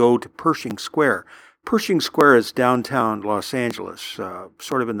had to go to Pershing Square. Pershing Square is downtown Los Angeles,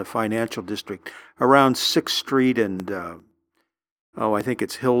 sort of in the financial district, around 6th Street and, I think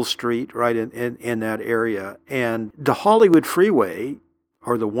it's Hill Street, right in that area. And the Hollywood Freeway,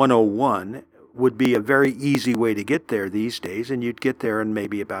 or the 101, would be a very easy way to get there these days, and you'd get there in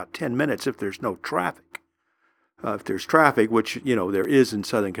maybe about 10 minutes if there's no traffic. If there's traffic, which, there is in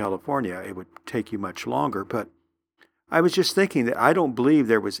Southern California, it would take you much longer. But I was just thinking that I don't believe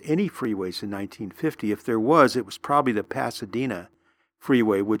there was any freeways in 1950. If there was, it was probably the Pasadena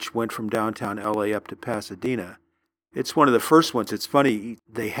Freeway, which went from downtown LA up to Pasadena. It's one of the first ones. It's funny,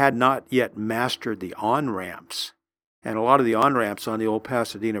 they had not yet mastered the on-ramps. And a lot of the on-ramps on the old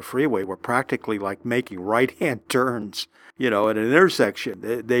Pasadena Freeway were practically like making right-hand turns, at an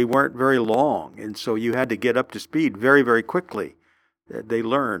intersection. They weren't very long, and so you had to get up to speed very, very quickly. They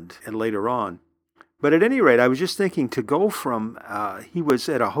learned, and later on. But at any rate, I was just thinking to go from, he was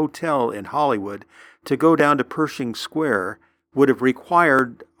at a hotel in Hollywood, to go down to Pershing Square would have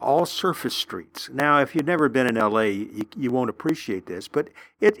required all surface streets. Now, if you've never been in L.A., you won't appreciate this, but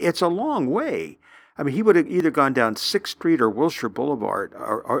it's a long way. I mean, he would have either gone down 6th Street or Wilshire Boulevard,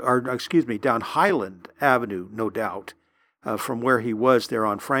 or down Highland Avenue, no doubt, from where he was there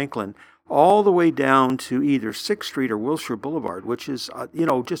on Franklin, all the way down to either 6th Street or Wilshire Boulevard, which is,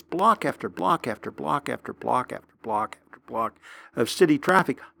 just block after block after block after block after block after block of city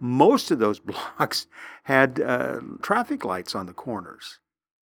traffic. Most of those blocks had traffic lights on the corners.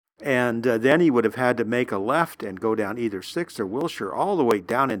 And then he would have had to make a left and go down either 6th or Wilshire all the way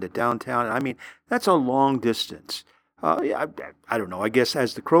down into downtown. I mean, that's a long distance. Yeah, I don't know. I guess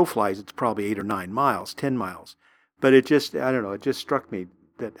as the crow flies, it's probably 8 or 9 miles, 10 miles. But it just, I don't know, it just struck me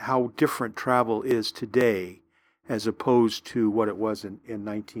that how different travel is today as opposed to what it was in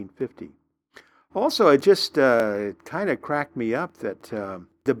 1950. Also, it just kind of cracked me up that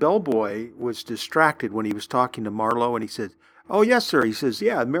the bellboy was distracted when he was talking to Marlowe, and he said, "Oh, yes, sir." He says,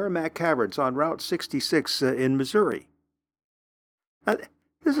 "Yeah, Merrimack Caverns on Route 66 in Missouri."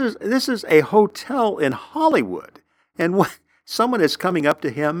 This is a hotel in Hollywood, and someone is coming up to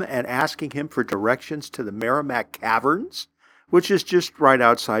him and asking him for directions to the Merrimack Caverns, which is just right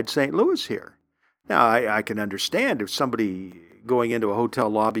outside St. Louis here. Now, I can understand if somebody going into a hotel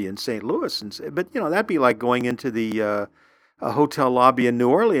lobby in St. Louis, but that'd be like going into the a hotel lobby in New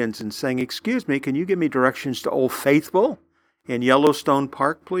Orleans and saying, "Excuse me, can you give me directions to Old Faithful in Yellowstone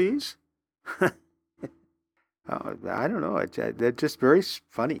Park, please?" I don't know. They're just very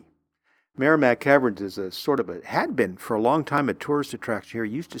funny. Merrimack Caverns is had been for a long time a tourist attraction here.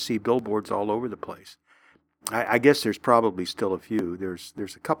 You used to see billboards all over the place. I guess there's probably still a few.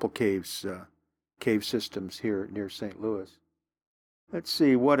 There's a couple cave systems here near St. Louis. Let's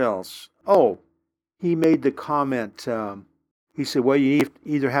see, what else? Oh, he made the comment, he said, well, you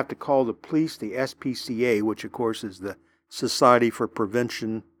either have to call the police, the SPCA, which of course is the Society for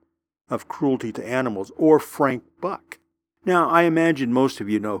Prevention of Cruelty to Animals, or Frank Buck. Now, I imagine most of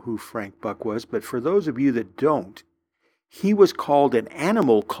you know who Frank Buck was, but for those of you that don't, he was called an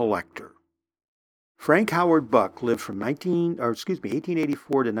animal collector. Frank Howard Buck lived from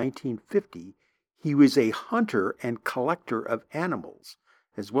 1884 to 1950. He was a hunter and collector of animals,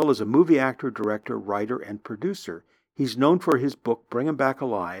 as well as a movie actor, director, writer, and producer. He's known for his book, Bring 'Em Back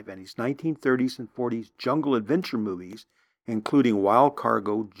Alive, and his 1930s and 40s jungle adventure movies, including Wild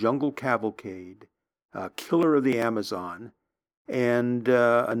Cargo, Jungle Cavalcade, Killer of the Amazon, and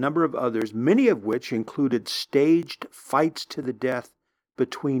a number of others, many of which included staged fights to the death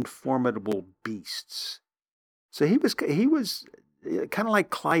between formidable beasts. So he was kind of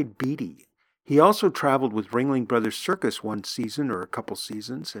like Clyde Beatty. He also traveled with Ringling Brothers Circus one season or a couple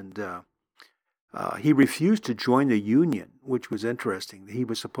seasons, and he refused to join the union, which was interesting. He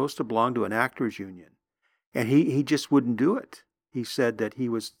was supposed to belong to an actors union, and he just wouldn't do it. He said that he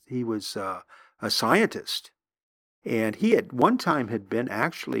was a scientist, and he at one time had been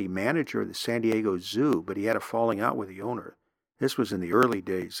actually manager of the San Diego Zoo, but he had a falling out with the owner. This was in the early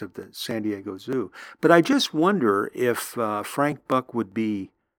days of the San Diego Zoo. But I just wonder if Frank Buck would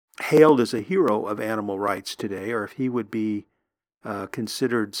be hailed as a hero of animal rights today, or if he would be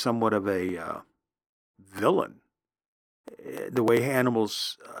considered somewhat of a villain. The way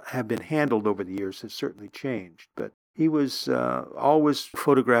animals have been handled over the years has certainly changed, but he was always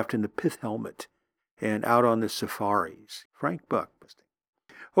photographed in the pith helmet and out on the safaris. Frank Buck.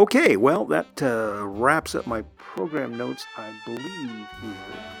 Okay, well, that wraps up my program notes, I believe,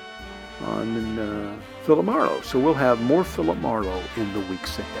 here on Philip Marlowe. So we'll have more Philip Marlowe in the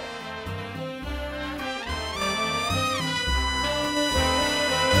weeks ahead.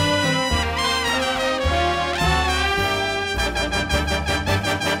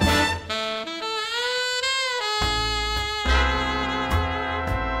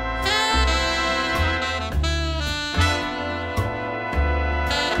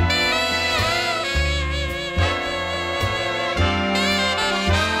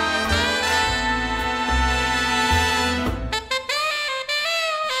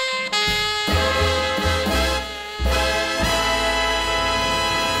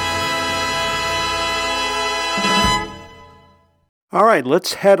 All right,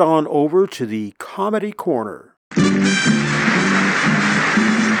 let's head on over to the Comedy Corner.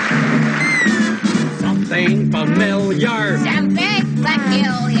 Something familiar. Something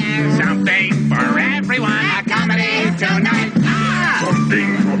peculiar. Something for everyone. A comedy tonight. Ah!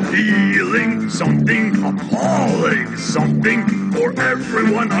 Something appealing. Something appalling. Something for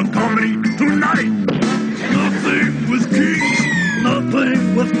everyone. A comedy tonight. Nothing with kings.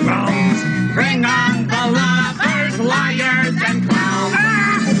 Nothing with crowns. Bring on the lovers, liars, and clowns.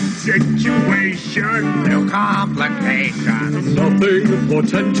 Situation. No complications. Nothing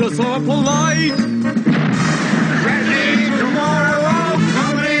portentous or polite. Ready tomorrow,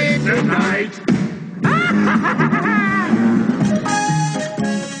 comedy tonight.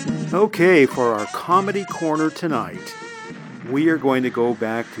 Okay, for our Comedy Corner tonight, we are going to go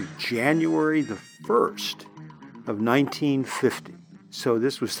back to January the 1st of 1950. So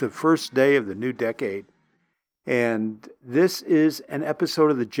this was the first day of the new decade. And this is an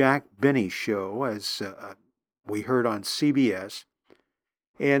episode of the Jack Benny Show, as we heard on CBS.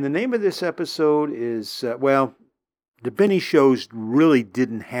 And the name of this episode is, the Benny Shows really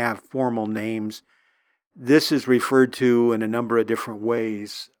didn't have formal names. This is referred to in a number of different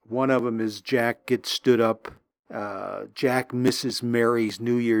ways. One of them is Jack gets stood up. Jack misses Mary's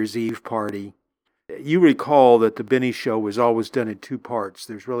New Year's Eve party. You recall that the Benny Show was always done in two parts.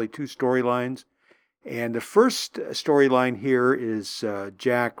 There's really two storylines. And the first storyline here is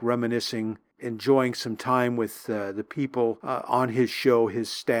Jack reminiscing, enjoying some time with the people on his show, his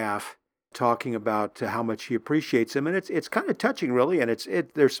staff, talking about how much he appreciates them. And it's kind of touching, really, and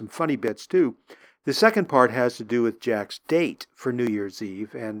there's some funny bits, too. The second part has to do with Jack's date for New Year's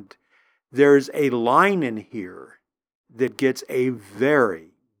Eve, and there's a line in here that gets a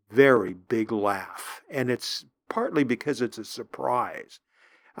very, very big laugh, and it's partly because it's a surprise.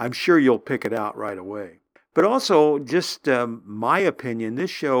 I'm sure you'll pick it out right away. But also, just my opinion,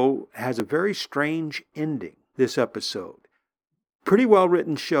 this show has a very strange ending, this episode. Pretty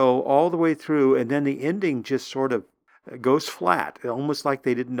well-written show all the way through, and then the ending just sort of goes flat, almost like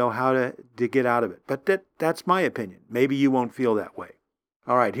they didn't know how to get out of it. But that's my opinion. Maybe you won't feel that way.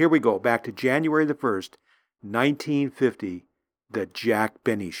 All right, here we go. Back to January the 1st, 1950, The Jack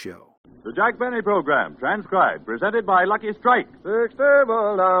Benny Show. The Jack Benny Program, transcribed, presented by Lucky Strike.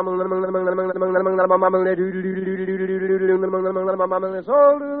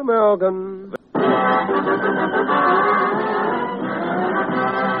 American.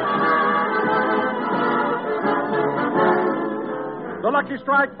 The Lucky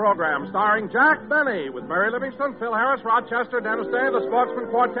Strike Program, starring Jack Benny, with Mary Livingston, Phil Harris, Rochester, Dennis Day, the Sportsman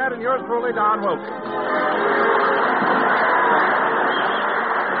Quartet, and yours truly, Don Wilson.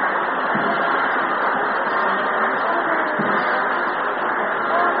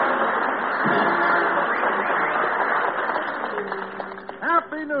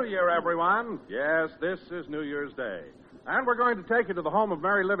 Happy New Year, everyone. Yes, this is New Year's Day. And we're going to take you to the home of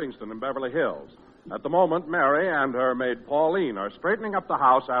Mary Livingston in Beverly Hills. At the moment, Mary and her maid Pauline are straightening up the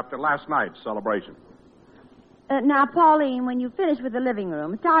house after last night's celebration. Now, Pauline, when you finish with the living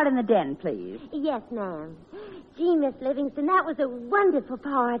room, start in the den, please. Yes, ma'am. Gee, Miss Livingston, that was a wonderful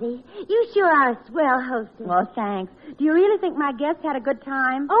party. You sure are a swell hostess. Well, thanks. Do you really think my guests had a good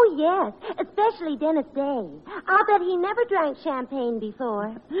time? Oh, yes, especially Dennis Day. I'll bet he never drank champagne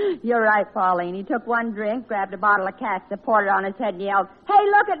before. You're right, Pauline. He took one drink, grabbed a bottle of Castor, poured it on his head, and yelled, "Hey,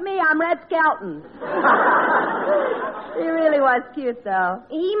 look at me, I'm Red Skelton." He really was cute, though.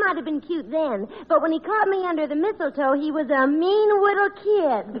 He might have been cute then, but when he caught me under the mistletoe, he was a mean little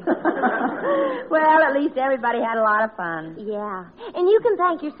kid. Well, at least everybody had a lot of fun. Yeah, and you can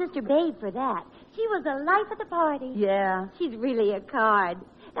thank your sister Babe for that. She was the life of the party. Yeah. She's really a card.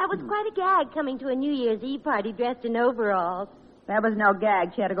 That was quite a gag, coming to a New Year's Eve party dressed in overalls. That was no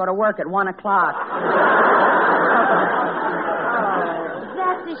gag. She had to go to work at 1 o'clock.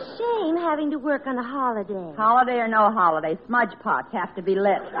 That's a shame, having to work on a holiday. Holiday or no holiday, smudge pots have to be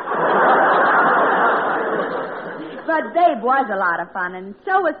lit. But Babe was a lot of fun, and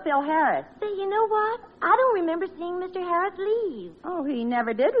so was Phil Harris. But you know what? I don't remember seeing Mr. Harris leave. Oh, he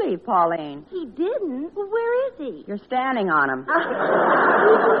never did leave, Pauline. He didn't? Well, where is he? You're standing on him.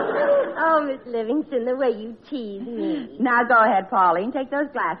 Oh, Miss Livingston, the way you tease me. Now, go ahead, Pauline. Take those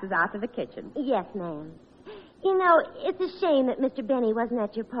glasses out to the kitchen. Yes, ma'am. You know, it's a shame that Mr. Benny wasn't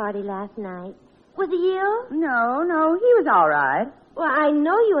at your party last night. Was he ill? No, he was all right. Well, I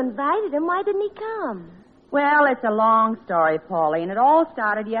know you invited him. Why didn't he come? Well, it's a long story, Pauline. It all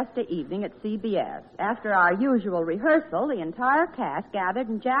started yesterday evening at CBS. After our usual rehearsal, the entire cast gathered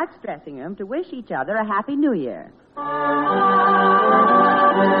in Jack's dressing room to wish each other a Happy New Year.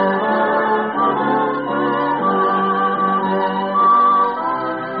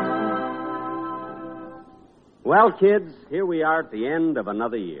 Well, kids, here we are at the end of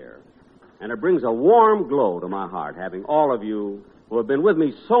another year. And it brings a warm glow to my heart having all of you who have been with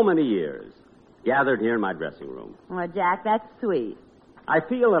me so many years gathered here in my dressing room. Well, Jack, that's sweet. I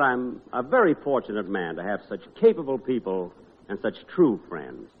feel that I'm a very fortunate man to have such capable people and such true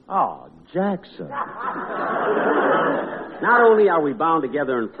friends. Oh, Jackson. Not only are we bound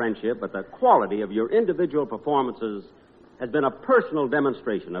together in friendship, but the quality of your individual performances has been a personal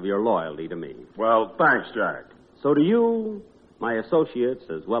demonstration of your loyalty to me. Well, thanks, Jack. So to you, my associates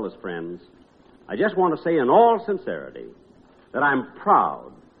as well as friends, I just want to say in all sincerity that I'm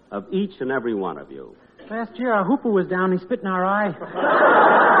proud of each and every one of you. Last year, our hooper was down. He spit in our eye.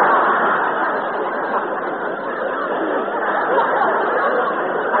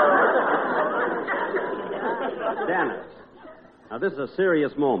 Dennis, now this is a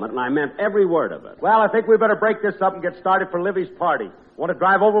serious moment, and I meant every word of it. Well, I think we better break this up and get started for Livy's party. Want to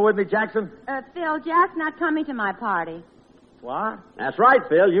drive over with me, Jackson? Phil, Jack's not coming to my party. What? That's right,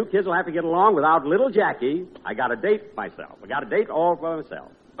 Phil. You kids will have to get along without little Jackie. I got a date myself. I got a date all for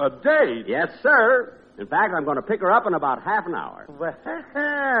myself. A date? Yes, sir. In fact, I'm going to pick her up in about half an hour.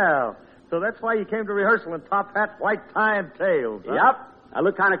 Well, so that's why you came to rehearsal in top hat, white tie, and tails, huh? Yep. I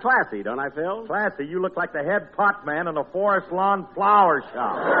look kind of classy, don't I, Phil? Classy? You look like the head pot man in a Forest Lawn flower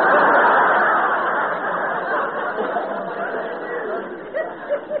shop.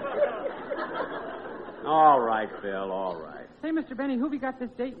 All right, Phil, all right. Say, Mr. Benny, who've you got this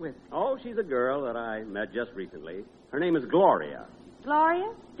date with? Oh, she's a girl that I met just recently. Her name is Gloria.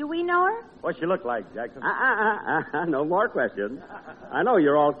 Gloria? Do we know her? What's she look like, Jackson? No more questions. I know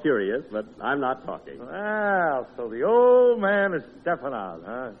you're all curious, but I'm not talking. Well, so the old man is stepping out,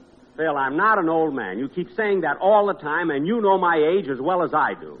 huh? Phil, I'm not an old man. You keep saying that all the time, and you know my age as well as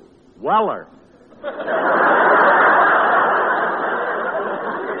I do. Weller.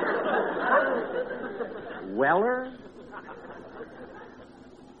 Weller?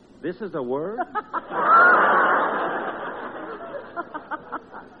 This is a word?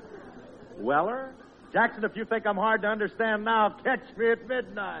 Weller? Jackson, if you think I'm hard to understand now, catch me at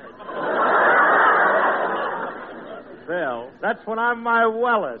midnight. Phil. That's when I'm my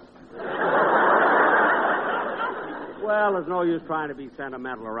wellest. Well, there's no use trying to be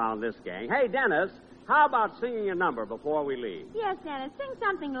sentimental around this gang. Hey, Dennis, how about singing a number before we leave? Yes, Dennis. Sing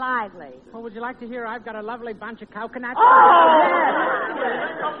something lively. Well, would you like to hear I've got a lovely bunch of coconuts? Oh,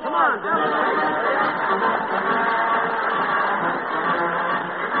 yes. Come on, Dennis.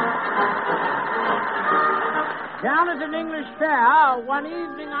 Down at an English fair, one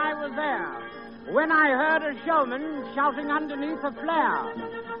evening I was there, when I heard a showman shouting underneath a flare,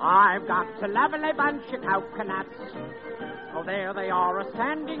 I've got a lovely bunch of coconuts. Oh, there they are,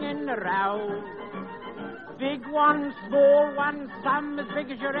 a-standing in a row. Big ones, small ones, some as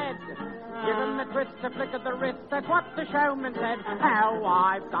big as your head. Give 'em a twist, a flick of the wrist, that's what the showman said. How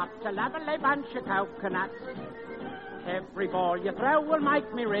I've got a lovely bunch of coconuts. Every ball you throw will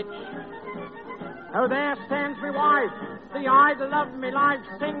make me rich. Oh, there stands me wife, the idol of me life,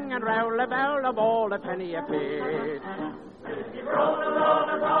 sing and roll a bowl, a ball, a penny a pitch. Roll a ball,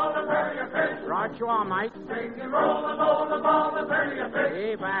 a ball, a penny a pitch. Right you are, mate. Sing and roll a ball, a ball, a penny a pitch.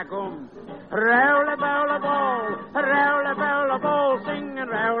 Hey, back home. Roll a ball, a ball, roll a ball, a ball, sing and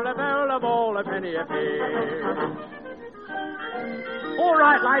roll a ball, a ball, a penny a pitch. All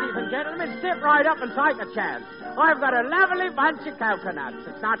right, ladies and gentlemen, step right up and take a chance. I've got a lovely bunch of coconuts.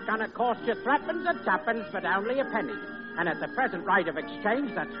 It's not going to cost you threepence or tuppence, but only a penny. And at the present rate of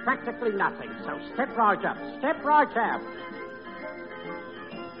exchange, that's practically nothing. So step right up. Step right up.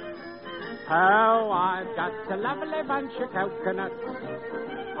 Oh, I've got a lovely bunch of coconuts.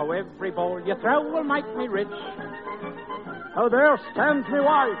 Oh, every ball you throw will make me rich. Oh, there stands me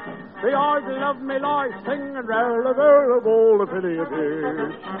wife, the idol of me life, sing and roll a ball, a penny a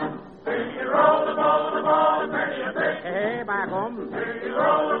pitch. Sing and roll a ball, a penny a pitch. Hey, back home. Sing and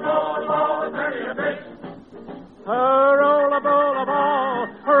roll a ball, a penny a pitch. Oh, roll a ball,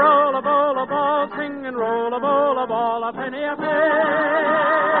 roll a ball, sing and roll a ball, a penny a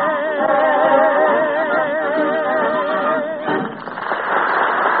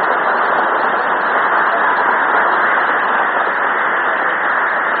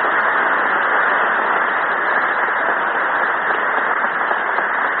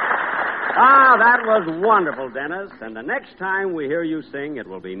Ah, that was wonderful, Dennis. And the next time we hear you sing, it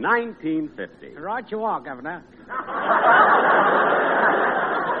will be 1950. Right you are, Governor.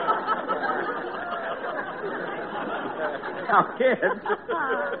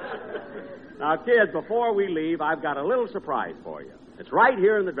 Now, kids, before we leave, I've got a little surprise for you. It's right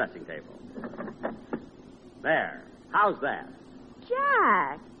here in the dressing table. There. How's that?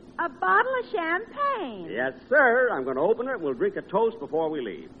 Jack, a bottle of champagne. Yes, sir. I'm going to open it and we'll drink a toast before we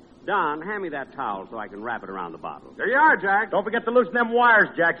leave. Don, hand me that towel so I can wrap it around the bottle. There you are, Jack. Don't forget to loosen them wires,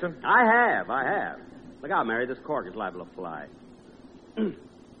 Jackson. I have. Look out, Mary. This cork is liable to fly. This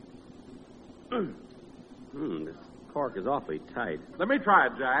cork is awfully tight. Let me try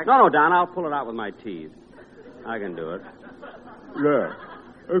it, Jack. No, Don. I'll pull it out with my teeth. I can do it. Yeah.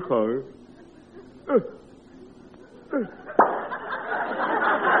 Okay.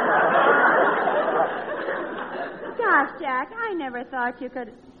 Gosh, Jack, I never thought you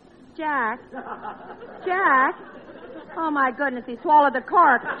could... Jack. Oh, my goodness, he swallowed the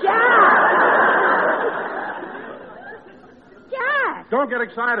cork. Jack! Don't get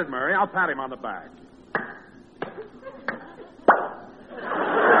excited, Mary. I'll pat him on the back.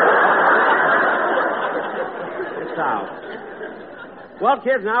 It's out. Well,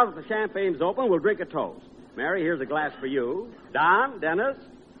 kids, now that the champagne's open, we'll drink a toast. Mary, here's a glass for you. Don, Dennis.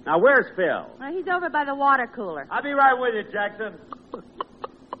 Now, where's Phil? Well, he's over by the water cooler. I'll be right with you, Jackson.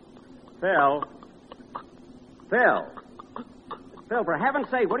 Phil. Phil, for heaven's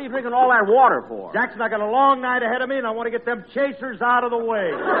sake, what are you drinking all that water for? Jackson, I got a long night ahead of me, and I want to get them chasers out of the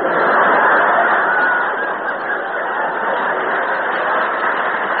way.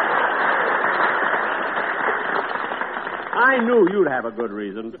 I knew you'd have a good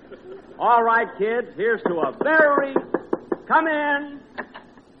reason. All right, kids, here's to a very... Come in.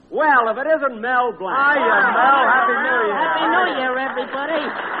 Well, if it isn't Mel Blanc. Hiya, Mel. Happy New Year. Happy New Year, everybody.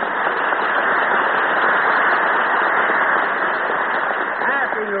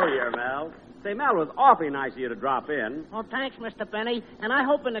 Happy New Year, Mel. Say, Mel, it was awfully nice of you to drop in. Oh, thanks, Mr. Benny. And I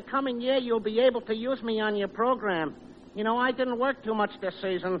hope in the coming year you'll be able to use me on your program. You know, I didn't work too much this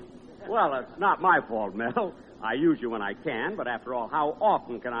season. Well, it's not my fault, Mel. I use you when I can, but after all, how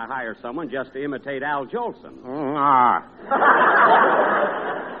often can I hire someone just to imitate Al Jolson?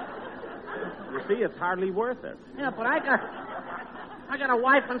 You see, it's hardly worth it. Yeah, but I got a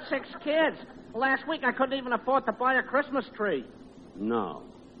wife and 6 kids. Last week I couldn't even afford to buy a Christmas tree. No.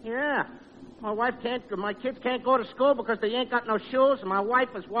 Yeah. My kids can't go to school because they ain't got no shoes, and my wife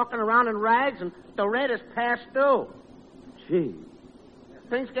is walking around in rags, and the rent is past due. Gee. If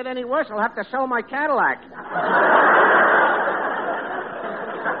things get any worse, I'll have to sell my Cadillac.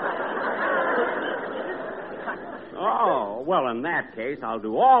 Oh, well, in that case, I'll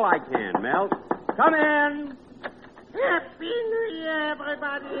do all I can, Mel. Come in. Happy New Year,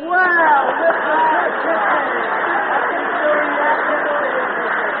 everybody.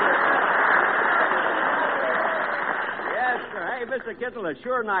 Yes, sir. Hey, Mr. Kitzel, it's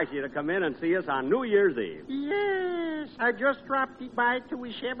sure nice of you to come in and see us on New Year's Eve. Yes, I just dropped by to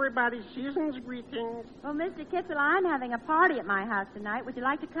wish everybody season's greetings. Well, Mr. Kitzel, I'm having a party at my house tonight. Would you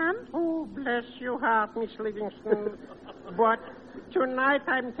like to come? Oh, bless your heart, Miss Livingston. But tonight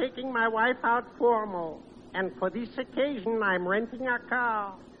I'm taking my wife out formal. And for this occasion, I'm renting a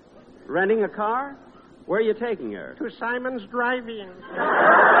car. Renting a car? Where are you taking her? To Simon's Drive-In.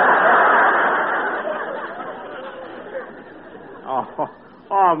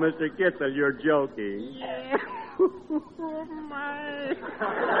 Oh, Mr. Kitzel, you're joking. Yeah. Oh, my.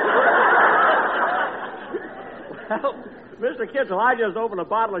 Well, Mr. Kitzel, I just opened a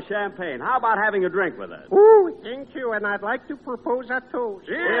bottle of champagne. How about having a drink with us? Oh, thank you, and I'd like to propose a toast.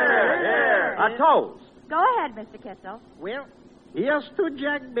 Here. A toast. Go ahead, Mr. Kitzel. Well, here's to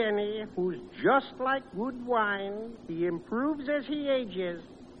Jack Benny, who's just like good wine. He improves as he ages,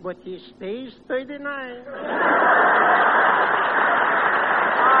 but he stays 39.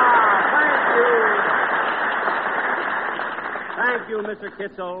 Thank you, Mr.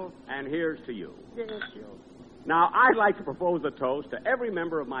 Kitzel, and here's to you. Thank you. Now, I'd like to propose a toast to every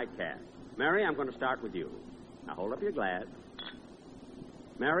member of my cast. Mary, I'm going to start with you. Now, hold up your glass.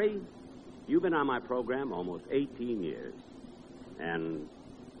 Mary, you've been on my program almost 18 years. And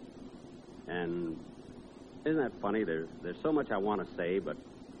isn't that funny? There's so much I want to say, but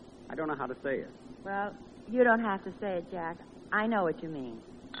I don't know how to say it. Well, you don't have to say it, Jack. I know what you mean.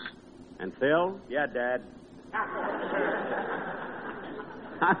 And Phil? Yeah, Dad.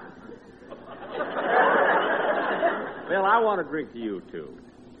 Phil, I want to drink to you, too.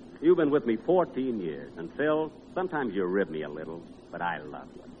 You've been with me 14 years. And, Phil, sometimes you rib me a little, but I love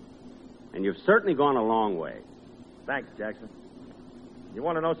you. And you've certainly gone a long way. Thanks, Jackson. You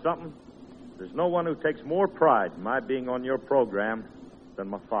want to know something? There's no one who takes more pride in my being on your program than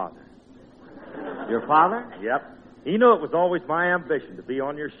my father. Your father? Yep. He knew it was always my ambition to be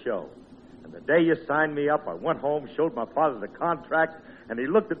on your show. And the day you signed me up, I went home, showed my father the contract, and he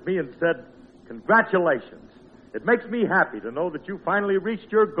looked at me and said, "Congratulations. It makes me happy to know that you finally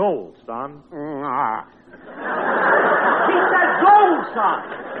reached your goal, son." He said goal, son!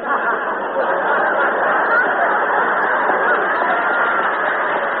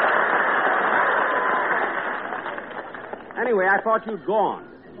 Anyway, I thought you'd gone.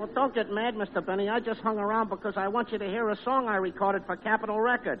 Well, don't get mad, Mr. Benny. I just hung around because I want you to hear a song I recorded for Capitol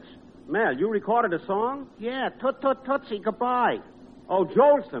Records. Mel, you recorded a song? Yeah, Toot Toot Tootsie, Goodbye. Oh,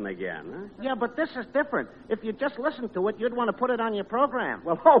 Jolson again, huh? Yeah, but this is different. If you just listen to it, you'd want to put it on your program.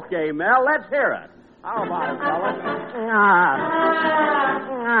 Well, okay, Mel, let's hear it. How about it, fellas?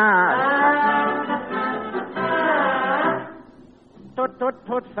 Toot Toot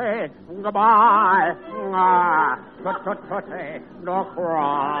Tootsie, goodbye. Toot Toot Tootsie, don't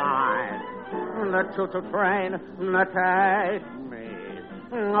cry. The choo-choo train take me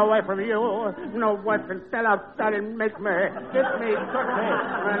away from you. No wife instead of that it make me. Kiss me, Tootsie,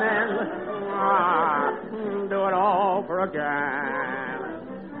 and then do it over again.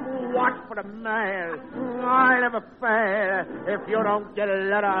 Watch for the mail. I never fail. If you don't get a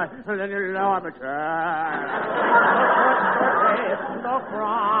letter, then you know I'm a child. Don't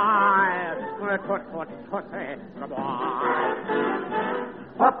cry. Toot, toot, tootsie, goodbye.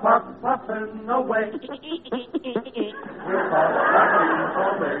 Puff, puff, puffing away. We're called Lucky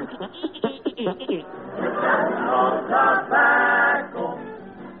No tobacco.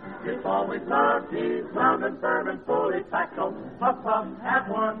 It's always lucky, round and firm and fully packed. So puff, puff, have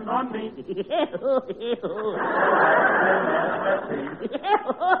one on me.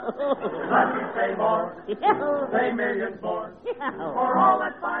 Lucky say more, say millions more. For all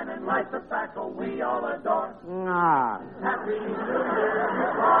that fine and light tobacco we all adore. Happy New Year,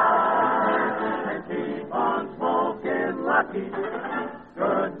 goodbye, and keep on smoking Lucky.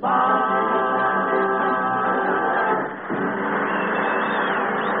 Goodbye.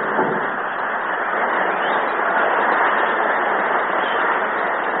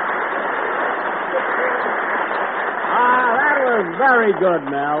 Very good,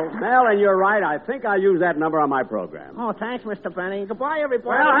 Mel. Mel, and you're right. I think I'll use that number on my program. Oh, thanks, Mr. Benny. Goodbye, everybody.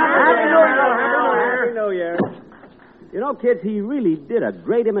 Well, Happy New Year. You know, kids, he really did a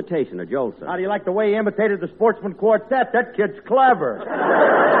great imitation of Jolson. How do you like the way he imitated the Sportsman Quartet? That kid's clever.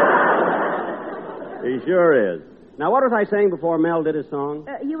 He sure is. Now, what was I saying before Mel did his song?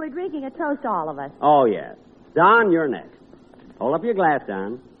 You were drinking a toast to all of us. Oh, yes. Don, you're next. Hold up your glass,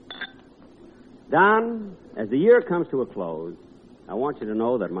 Don. Don, as the year comes to a close, I want you to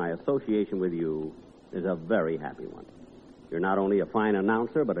know that my association with you is a very happy one. You're not only a fine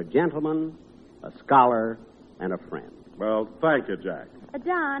announcer, but a gentleman, a scholar, and a friend. Well, thank you, Jack.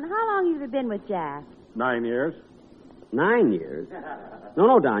 Don, how long have you been with Jack? 9 years. 9 years?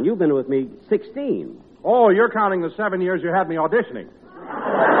 No, Don, you've been with me 16. Oh, you're counting the 7 years you had me auditioning.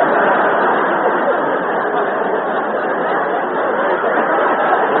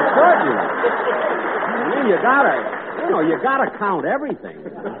 You gotta count everything.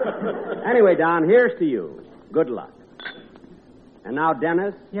 Anyway, Don, here's to you. Good luck. And now,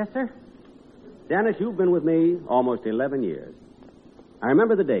 Dennis. Yes, sir? Dennis, you've been with me almost 11 years. I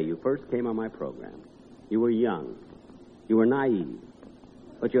remember the day you first came on my program. You were young. You were naive.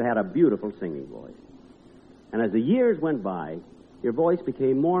 But you had a beautiful singing voice. And as the years went by, your voice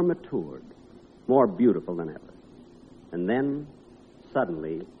became more matured, more beautiful than ever. And then,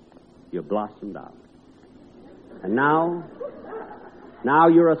 suddenly, you blossomed out. And now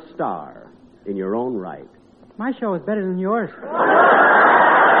you're a star in your own right. My show is better than yours.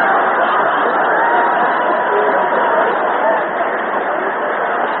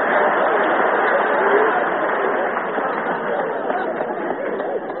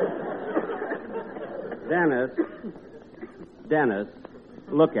 Dennis,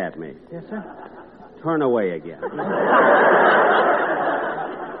 look at me. Yes, sir? Turn away again.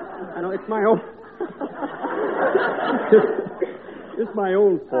 I know, it's my own... It's my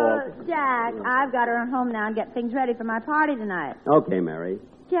own fault. Jack, I've got to run home now and get things ready for my party tonight. Okay, Mary.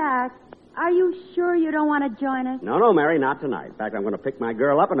 Jack, are you sure you don't want to join us? No, Mary, not tonight. In fact, I'm going to pick my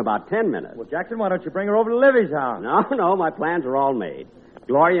girl up in about 10 minutes. Well, Jackson, why don't you bring her over to Livy's house? No, my plans are all made.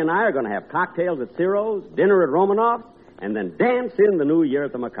 Gloria and I are going to have cocktails at Ciro's, dinner at Romanoff's, and then dance in the new year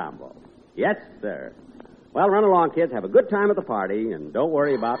at the Macombo. Yes, sir. Well, run along, kids. Have a good time at the party, and don't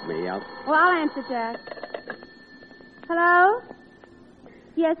worry about me. Well, I'll answer, Jack. Hello?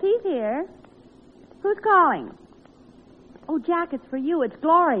 Yes, he's here. Who's calling? Oh, Jack, it's for you. It's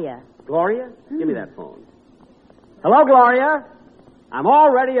Gloria. Gloria? Give me that phone. Hello, Gloria. I'm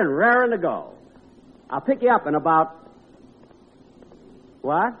all ready and raring to go. I'll pick you up in about...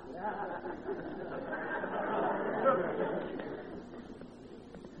 What?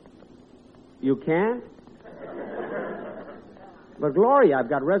 You can't? But, Gloria, I've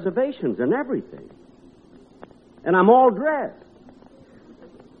got reservations and everything. And I'm all dressed.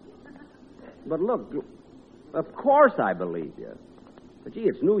 But look, of course I believe you. But, gee,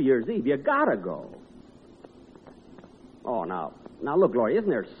 it's New Year's Eve. You gotta go. Oh, now look, Gloria, isn't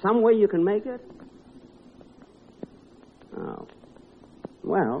there some way you can make it? Oh.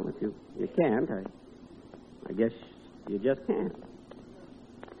 Well, if you can't, I guess you just can't.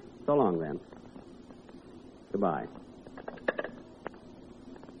 So long, then. Goodbye.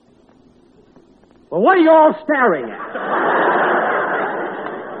 Well, what are you all staring at?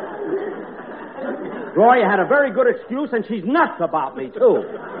 Gloria had a very good excuse, and she's nuts about me, too.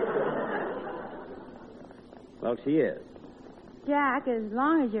 Well, she is. Jack, as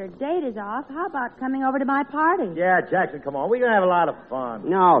long as your date is off, how about coming over to my party? Yeah, Jackson, come on. We're going to have a lot of fun.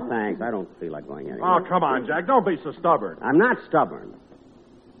 No, thanks. I don't feel like going anywhere. Oh, come on, Jack. Don't be so stubborn. I'm not stubborn.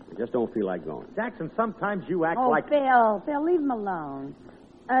 I just don't feel like going. Jackson, sometimes you act like... Oh, Phil, leave him alone.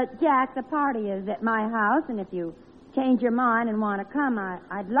 Jack, the party is at my house, and if you change your mind and want to come,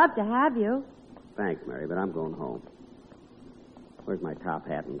 I'd love to have you. Thanks, Mary, but I'm going home. Where's my top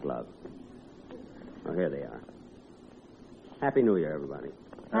hat and gloves? Oh, here they are. Happy New Year, everybody.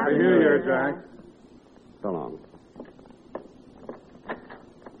 Happy New Year, Jack. So long.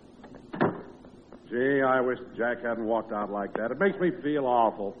 Gee, I wish Jack hadn't walked out like that. It makes me feel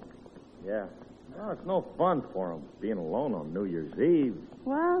awful. Yeah. Well, it's no fun for him being alone on New Year's Eve.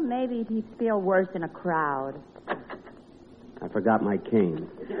 Well, maybe he'd feel worse in a crowd. I forgot my cane.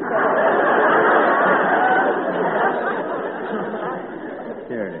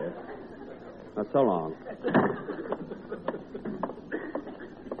 Here it is. Well, so long.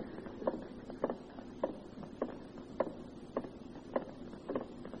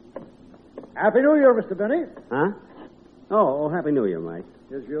 Happy New Year, Mr. Benny. Huh? Oh, Happy New Year, Mike.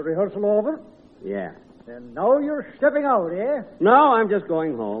 Is your rehearsal over? Yeah. And now you're stepping out, eh? No, I'm just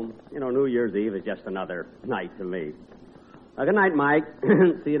going home. You know, New Year's Eve is just another night to me. Good night, Mike.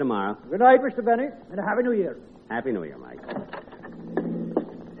 See you tomorrow. Good night, Mr. Benny, and a Happy New Year. Happy New Year, Mike.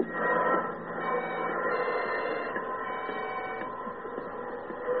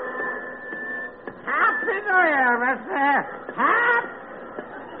 Happy New Year, mister. Happy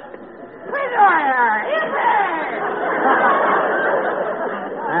New Year.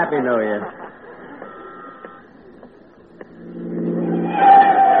 Happy New Year.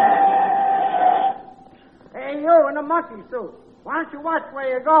 Hey, you in the monkey suit. Why don't you watch where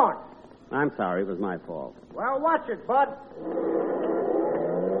you're going? I'm sorry. It was my fault. Well, watch it, bud.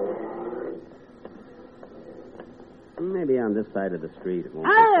 Maybe on this side of the street. It won't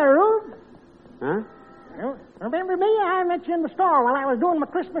Hi there, Rube. Huh? You remember me? I met you in the store while I was doing my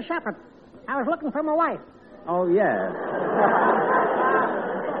Christmas shopping. I was looking for my wife. Oh, yes.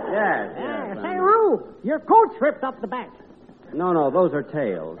 Yes. Say, Rube, your coat's ripped up the back. No, those are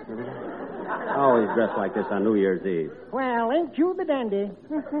tails. I always dress like this on New Year's Eve. Well, ain't you the dandy?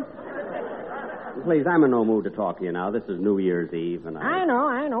 Please, I'm in no mood to talk to you now. This is New Year's Eve, and I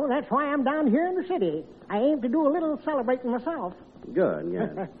know. That's why I'm down here in the city. I aim to do a little celebrating myself. Good,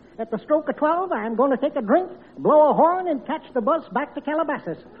 yes. At the stroke of 12, I'm going to take a drink, blow a horn, and catch the bus back to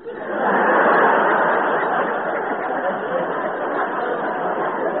Calabasas.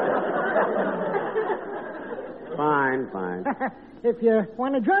 Fine. If you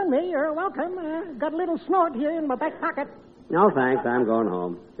want to join me, you're welcome. Got a little snort here in my back pocket. No, thanks. I'm going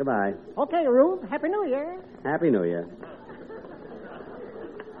home. Goodbye. Okay, Rube. Happy New Year. Happy New Year.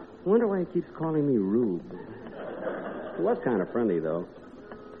 I wonder why he keeps calling me Rube. He was kind of friendly, though.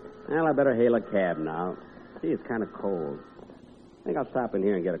 Well, I better hail a cab now. See, it's kind of cold. I think I'll stop in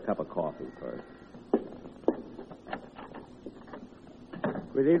here and get a cup of coffee first.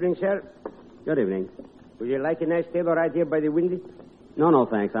 Good evening, sir. Good evening. Would you like a nice table right here by the window? No,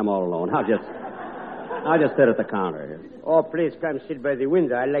 thanks. I'm all alone. I'll just sit at the counter here. Oh, please come sit by the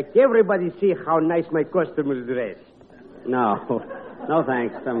window. I like everybody see how nice my customers dress. No,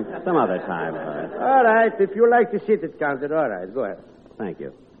 thanks. Some other time. All right. If you like to sit at counter, all right. Go ahead. Thank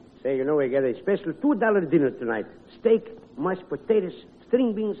you. Say, we got a special $2 dinner tonight. Steak, mashed potatoes,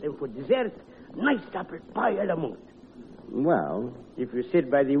 string beans, and for dessert, nice apple pie a la mode. Well, if you sit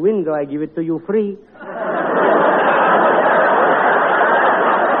by the window, I give it to you free.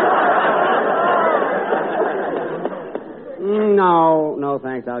 No,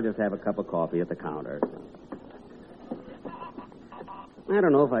 thanks. I'll just have a cup of coffee at the counter. I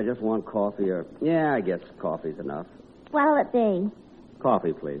don't know if I just want coffee or... Yeah, I guess coffee's enough. What'll it be?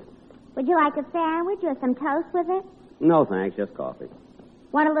 Coffee, please. Would you like a sandwich or some toast with it? No, thanks. Just coffee.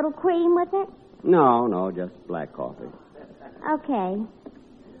 Want a little cream with it? No, just black coffee. Okay.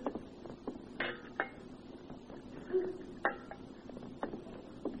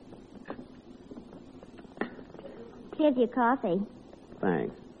 Here's your coffee.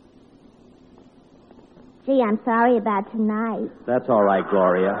 Thanks. Gee, I'm sorry about tonight. That's all right,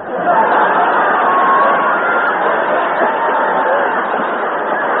 Gloria.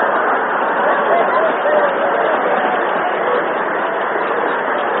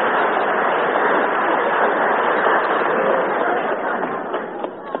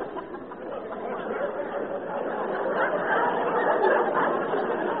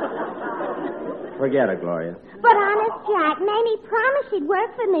 Forget it, Gloria. But honest, Jack, Mamie promised she'd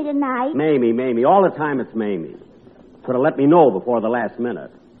work for me tonight. Mamie. All the time it's Mamie. Could have let me know before the last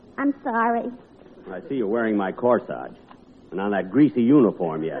minute. I'm sorry. I see you're wearing my corsage. And on that greasy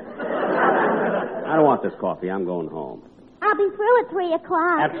uniform yet. I don't want this coffee. I'm going home. I'll be through at 3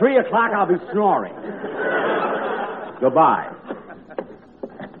 o'clock. At 3 o'clock, I'll be snoring. Goodbye.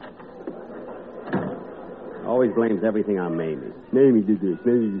 Always blames everything on Mamie. Mamie did this.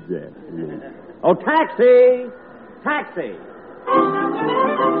 Mamie did that. Oh, taxi! Taxi!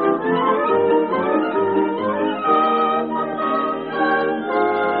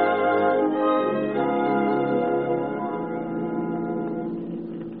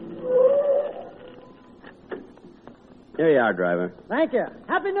 Here you are, driver. Thank you.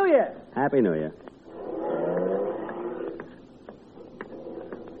 Happy New Year. Happy New Year.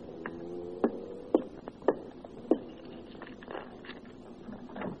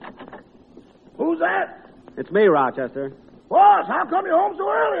 Who's that? It's me, Rochester. Boss, how come you're home so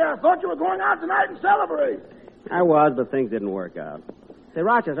early? I thought you were going out tonight and celebrate. I was, but things didn't work out. Say,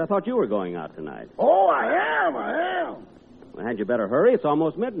 Rochester, I thought you were going out tonight. Oh, I am. Well, hadn't you better hurry? It's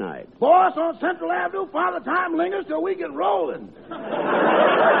almost midnight. Boss, on Central Avenue, Father Time lingers till we get rolling.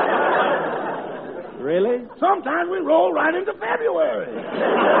 Really? Sometimes we roll right into February.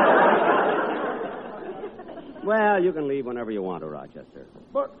 Well, you can leave whenever you want to, Rochester.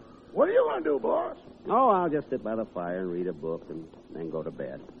 But what are you going to do, boss? Oh, I'll just sit by the fire and read a book and then go to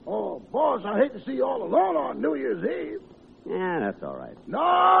bed. Oh, boss, I hate to see you all alone on New Year's Eve. Yeah, that's all right. No,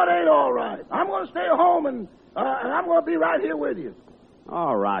 it ain't all right. I'm going to stay home and I'm going to be right here with you.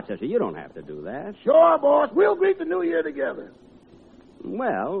 Oh, Rochester, you don't have to do that. Sure, boss. We'll greet the New Year together.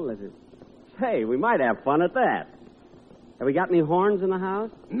 Well, hey, we might have fun at that. Have we got any horns in the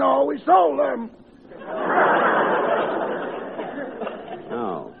house? No, we sold them.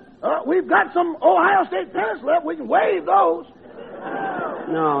 Oh. We've got some Ohio State pennants left. We can wave those.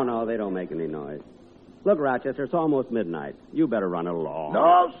 No, they don't make any noise. Look, Rochester, it's almost midnight. You better run along.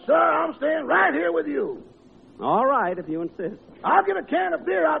 No, sir, I'm staying right here with you. All right, if you insist. I'll get a can of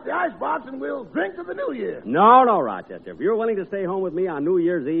beer out the icebox and we'll drink to the New Year. No, Rochester. If you're willing to stay home with me on New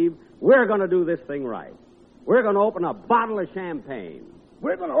Year's Eve, we're going to do this thing right. We're going to open a bottle of champagne.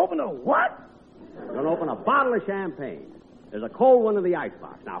 We're going to open a what? We're going to open a bottle of champagne. There's a cold one in the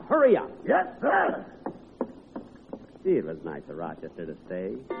icebox. Now, hurry up. Yes, sir. Gee, it was nice of Rochester to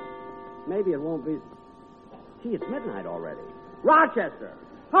stay. Maybe it won't be... Gee, it's midnight already. Rochester,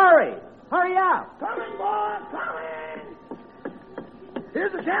 hurry! Hurry up! Coming, boys, coming!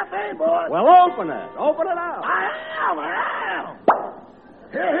 Here's the champagne, boys. Well, open it. Open it up. I am.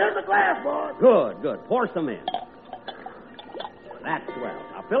 Here's the glass, boys. Good. Pour some in. That's swell.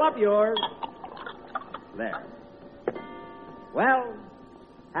 Now, fill up yours. There. Well,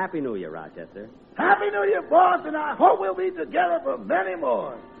 Happy New Year, Rochester. Happy New Year, boss, and I hope we'll be together for many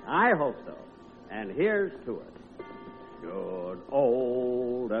more. I hope so. And here's to it. Should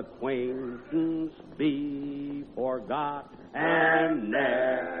old acquaintance be forgot and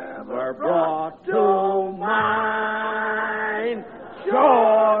never brought to mind, should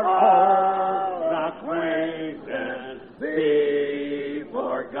old acquaintance be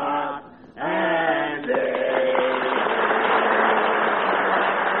forgot and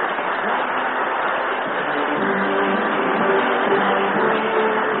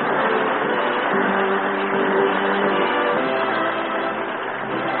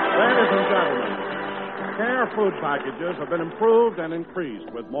Care food packages have been improved and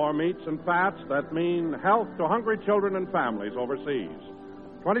increased with more meats and fats that mean health to hungry children and families overseas.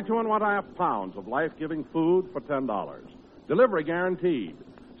 22 1/2 pounds of life-giving food for $10. Delivery guaranteed.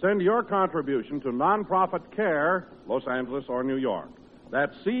 Send your contribution to Nonprofit Care, Los Angeles or New York.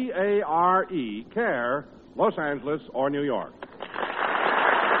 That's C-A-R-E, Care, Los Angeles or New York.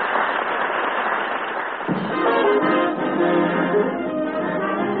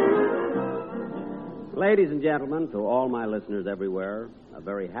 Ladies and gentlemen, to all my listeners everywhere, a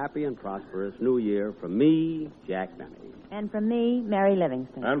very happy and prosperous New Year from me, Jack Benny. And from me, Mary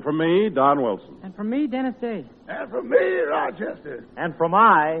Livingston. And from me, Don Wilson. And from me, Dennis Day. And from me, Rochester. And from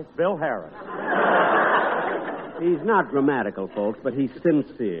Bill Harris. He's not grammatical, folks, but he's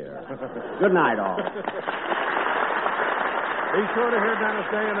sincere. Good night, all. Be sure to hear Dennis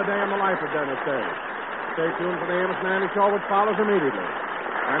Day and A Day in the Life of Dennis Day. Stay tuned for the Amos and Andy Show, which follows immediately.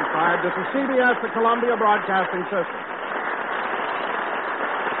 Inside, this is CBS, the Columbia Broadcasting System.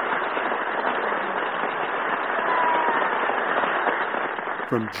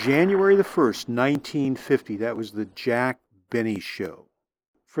 From January the 1st, 1950, that was the Jack Benny Show.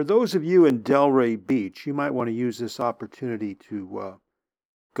 For those of you in Delray Beach, you might want to use this opportunity to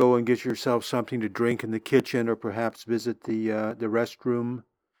go and get yourself something to drink in the kitchen or perhaps visit the restroom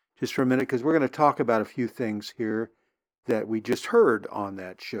just for a minute, because we're going to talk about a few things here that we just heard on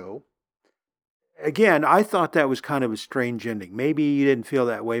that show. Again, I thought that was kind of a strange ending. Maybe you didn't feel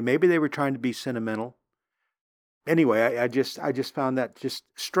that way. Maybe they were trying to be sentimental. Anyway, I just found that just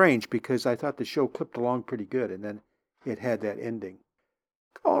strange because I thought the show clipped along pretty good, and then it had that ending.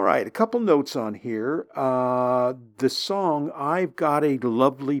 All right, a couple notes on here. The song, I've Got a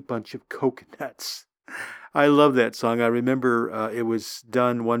Lovely Bunch of Coconuts. I love that song. I remember it was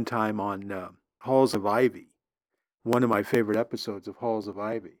done one time on Halls of Ivy, one of my favorite episodes of Halls of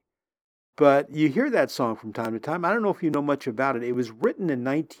Ivy. But you hear that song from time to time. I don't know if you know much about it. It was written in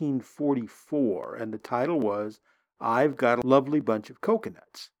 1944, and the title was I've Got a Lovely Bunch of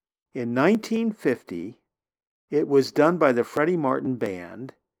Coconuts. In 1950, it was done by the Freddie Martin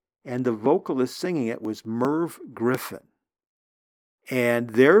Band, and the vocalist singing it was Merv Griffin.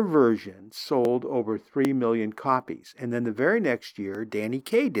 And their version sold over 3 million copies. And then the very next year, Danny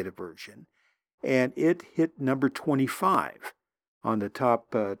Kaye did a version, and it hit number 25 on the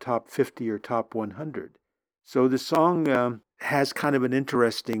top 50 or top 100. So the song has kind of an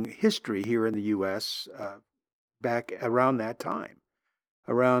interesting history here in the U.S. Back around that time,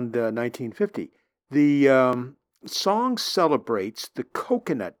 around 1950. The song celebrates the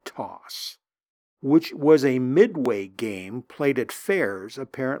coconut toss, which was a midway game played at fairs,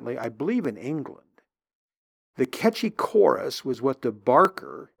 apparently, I believe, in England. The catchy chorus was what the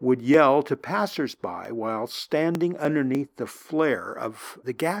barker would yell to passers-by while standing underneath the flare of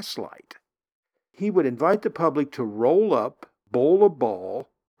the gaslight. He would invite the public to roll up, bowl a ball,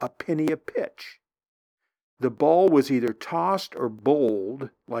 a penny a pitch. The ball was either tossed or bowled,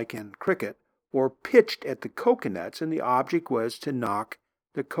 like in cricket, or pitched at the coconuts, and the object was to knock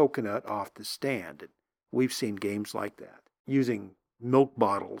the coconut off the stand. We've seen games like that, using milk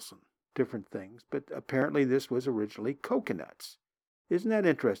bottles and different things, but apparently this was originally coconuts. Isn't that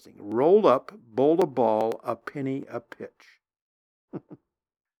interesting? Roll up, bowl a ball, a penny a pitch.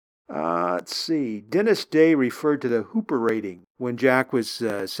 Let's see. Dennis Day referred to the Hooper rating when Jack was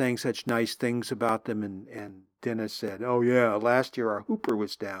saying such nice things about them, and Dennis said, "Oh yeah, last year our Hooper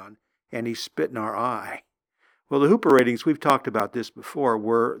was down, and he spit in our eye." Well, the Hooper ratings, we've talked about this before,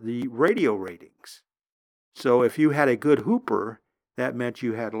 were the radio ratings. So if you had a good Hooper, that meant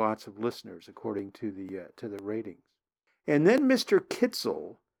you had lots of listeners, according to the ratings. And then Mr.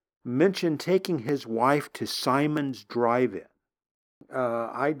 Kitzel mentioned taking his wife to Simon's Drive-In.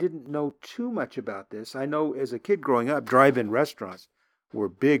 I didn't know too much about this. I know as a kid growing up, drive-in restaurants were a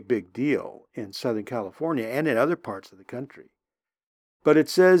big deal in Southern California and in other parts of the country. But it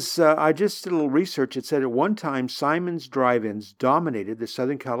says, I just did a little research. It said at one time, Simon's Drive-Ins dominated the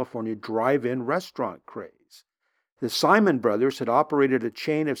Southern California drive-in restaurant craze. The Simon brothers had operated a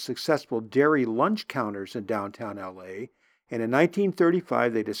chain of successful dairy lunch counters in downtown L.A., and in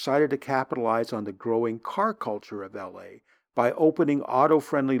 1935 they decided to capitalize on the growing car culture of L.A. by opening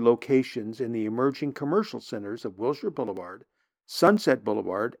auto-friendly locations in the emerging commercial centers of Wilshire Boulevard, Sunset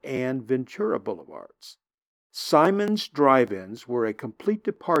Boulevard, and Ventura Boulevards. Simon's Drive-Ins were a complete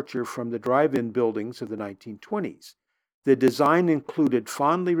departure from the drive-in buildings of the 1920s. The design included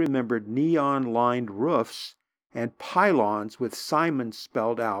fondly remembered neon-lined roofs and pylons with Simon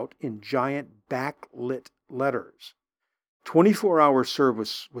spelled out in giant backlit letters. 24-hour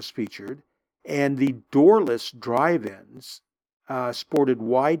service was featured, and the doorless drive-ins sported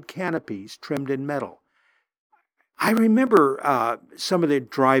wide canopies trimmed in metal. I remember some of the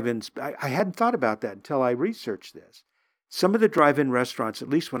drive-ins. I hadn't thought about that until I researched this. Some of the drive-in restaurants, at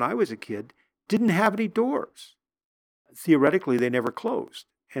least when I was a kid, didn't have any doors. Theoretically, they never closed.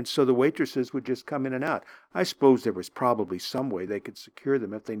 And so the waitresses would just come in and out. I suppose there was probably some way they could secure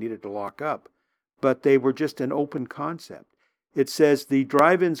them if they needed to lock up. But they were just an open concept. It says the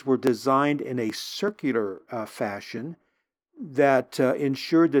drive-ins were designed in a circular fashion that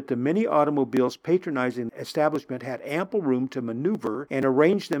ensured that the many automobiles patronizing the establishment had ample room to maneuver and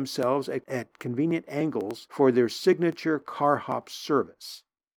arrange themselves at convenient angles for their signature car hop service.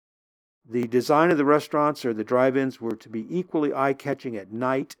 The design of the restaurants or the drive-ins were to be equally eye-catching at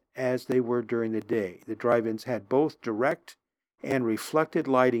night as they were during the day. The drive-ins had both direct and reflected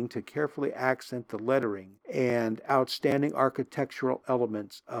lighting to carefully accent the lettering and outstanding architectural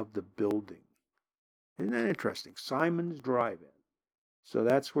elements of the building. Isn't that interesting? Simon's Drive-In. So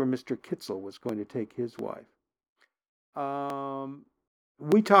that's where Mr. Kitzel was going to take his wife.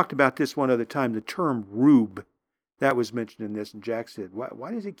 We talked about this one other time, the term rube. That was mentioned in this, and Jack said,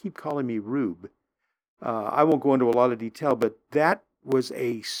 why does he keep calling me rube? I won't go into a lot of detail, but that was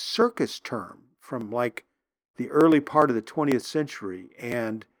a circus term from like the early part of the 20th century,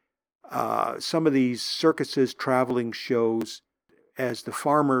 and some of these circuses, traveling shows, as the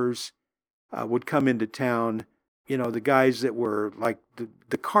farmers would come into town, the guys that were like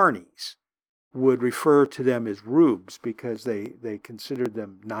the carnies would refer to them as rubes because they considered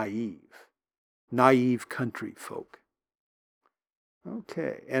them naive country folk.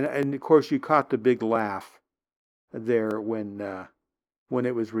 Okay, and of course you caught the big laugh there when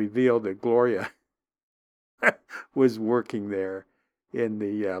it was revealed that Gloria was working there in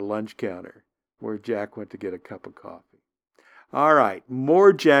the lunch counter where Jack went to get a cup of coffee. All right,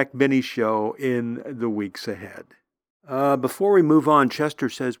 more Jack Benny Show in the weeks ahead. Before we move on, Chester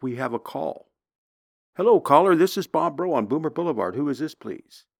says we have a call. Hello, caller. This is Bob Bro on Boomer Boulevard. Who is this,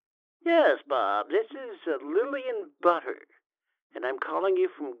 please? Yes, Bob. This is Lillian Butter, and I'm calling you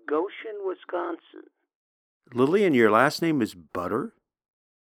from Goshen, Wisconsin. Lillian, your last name is Butter?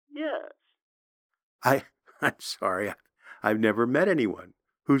 Yes. I'm sorry. I've never met anyone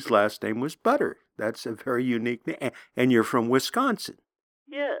whose last name was Butter. That's a very unique name. And you're from Wisconsin?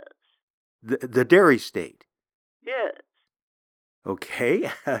 Yes. The dairy state? Yes.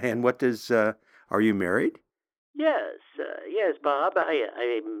 Okay. And what does, are you married? Yes, yes, Bob.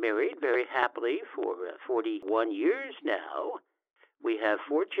 I'm married very happily for 41 years now. We have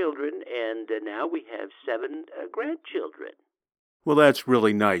 4 children, and now we have 7 grandchildren. Well, that's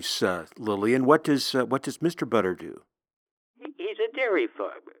really nice, Lillian. What does Mr. Butter do? He's a dairy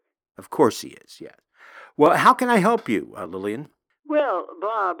farmer. Of course he is, yes. Well, how can I help you, Lillian? Well,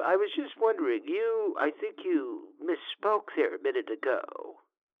 Bob, I was just wondering, I think you misspoke there a minute ago.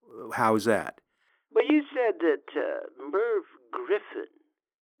 How's that? Well, you said that Merv Griffin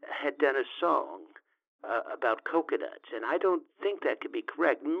had done a song about coconuts, and I don't think that could be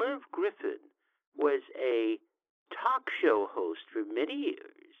correct. Merv Griffin was a talk show host for many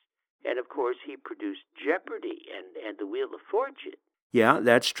years, and of course he produced Jeopardy and The Wheel of Fortune. Yeah,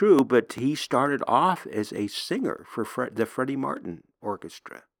 that's true, but he started off as a singer for the Freddie Martin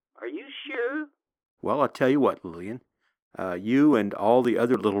Orchestra. Are you sure? Well, I'll tell you what, Lillian. You and all the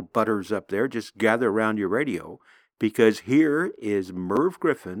other little butters up there just gather around your radio, because here is Merv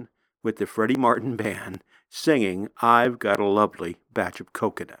Griffin with the Freddie Martin Band singing I've Got a Lovely Batch of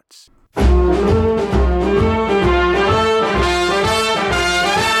Coconuts.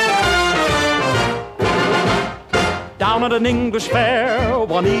 Down at an English fair,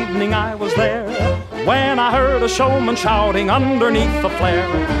 one evening I was there, when I heard a showman shouting underneath the flare,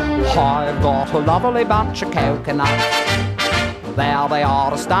 I've got a lovely bunch of coconuts. There they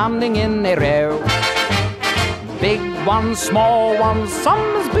are standing in a row. Big ones, small ones, some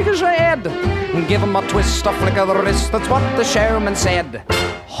as big as your head. Give 'em a twist, a flick of the wrist, that's what the showman said.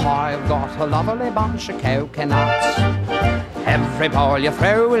 I've got a lovely bunch of coconuts. Every ball you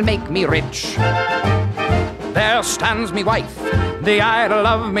throw will make me rich. There stands me wife, the idol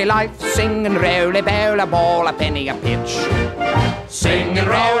of me life, singing roly bowl a ball a penny a pitch. Singing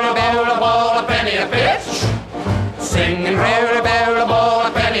roly bowl a ball a penny a pitch. Singing roly bowl a ball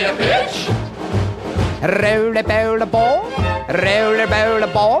a penny a pitch. Roly bowl a ball, roly bowl a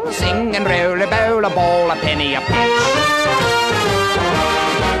ball, singing roly bowl a ball a penny a pitch.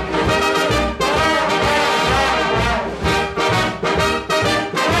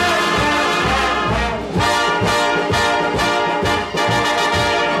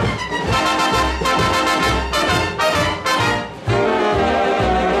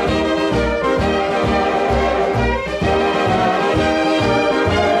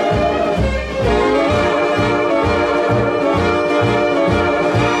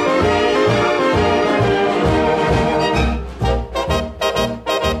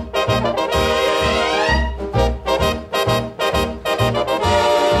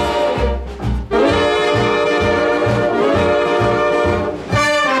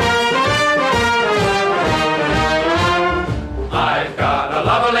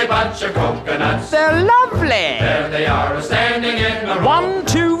 They're lovely. There they are, standing in a row. 1,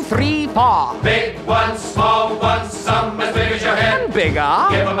 2, 3, 4. Big ones, small ones, some as big as your head. And bigger.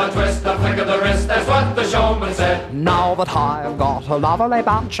 Give 'em a twist, a flick of the wrist, that's what the showman said. Now that I've got a lovely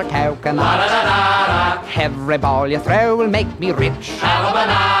bunch of coconuts, la la la la la. Every ball you throw will make me rich. Have a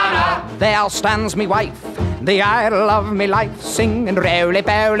banana. There stands me wife, the idol of me life, singing roly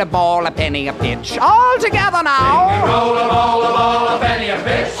bowl a ball a penny a pitch. All together now. Singing roll a ball a penny a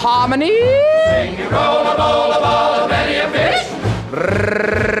pitch. Harmony. Singing roll a ball a penny a pitch.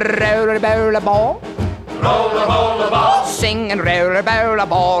 Roly bowl a ball. Roll a ball. Singing roly bowl a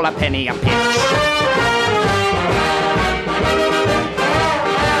ball a penny a pitch.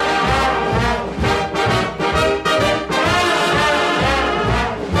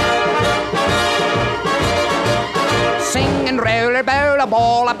 Singing roller bowl a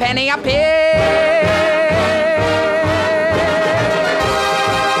ball a penny a pitch.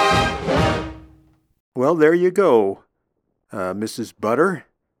 Well, there you go, Mrs. Butter,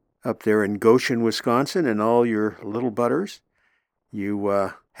 up there in Goshen, Wisconsin, and all your little butters.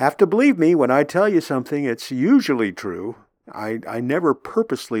 You have to believe me when I tell you something. It's usually true. I never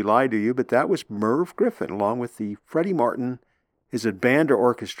purposely lie to you, but that was Merv Griffin, along with the Freddie Martin. Is it band or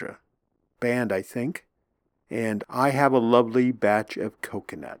orchestra? Band, I think. And I have a lovely batch of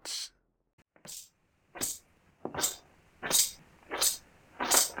coconuts.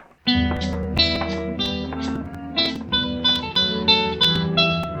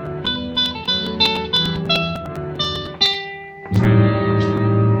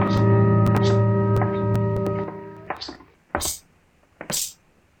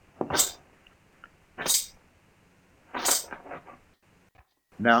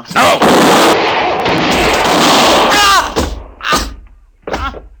 No.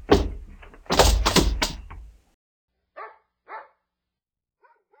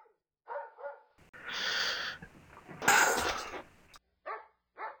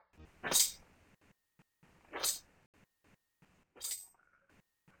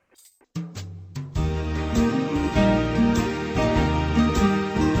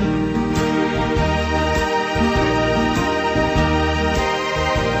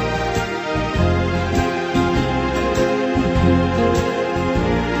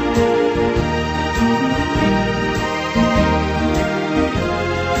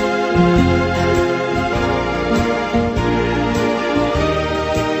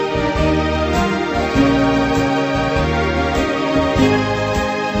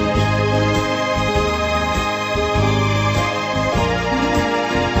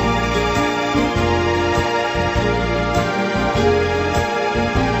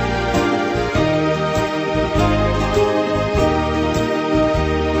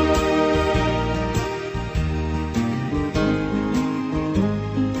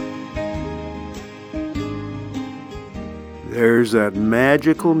 There's that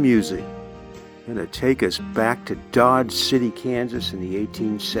magical music. Going to take us back to Dodge City, Kansas in the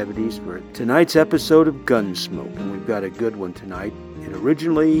 1870s for tonight's episode of Gunsmoke. And we've got a good one tonight. It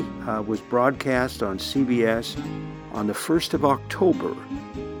originally was broadcast on CBS on the 1st of October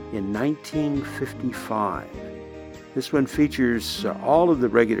in 1955. This one features all of the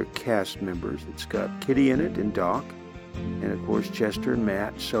regular cast members. It's got Kitty in it and Doc, and of course Chester and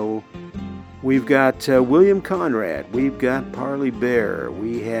Matt. So we've got William Conrad, we've got Parley Bear,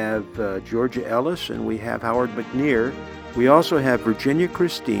 we have Georgia Ellis, and we have Howard McNear. We also have Virginia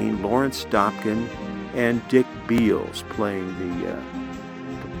Christine, Lawrence Dobkin, and Dick Beals playing the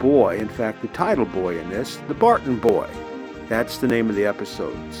boy, in fact the title boy in this, the Barton Boy. That's the name of the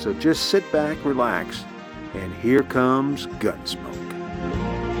episode. So just sit back, relax, and here comes Gunsmoke.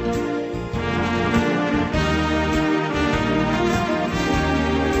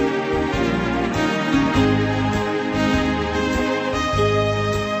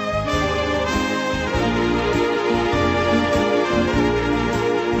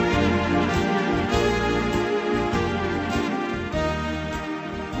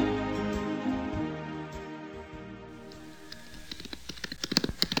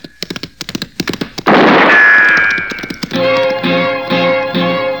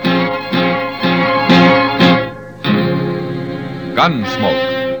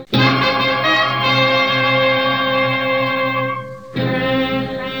 Gunsmoke.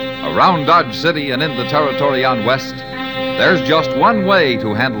 Around Dodge City and in the territory on west, there's just one way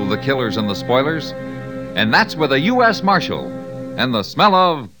to handle the killers and the spoilers, and that's with a U.S. Marshal and the smell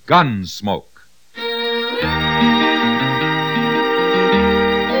of gun smoke.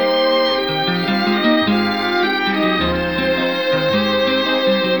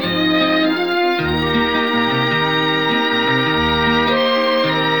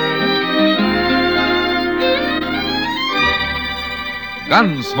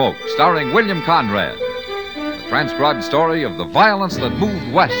 Gunsmoke, starring William Conrad. The transcribed story of the violence that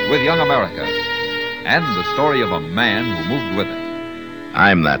moved west with young America. And the story of a man who moved with it.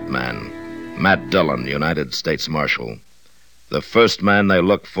 I'm that man. Matt Dillon, United States Marshal. The first man they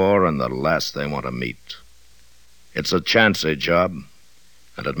look for and the last they want to meet. It's a chancy job,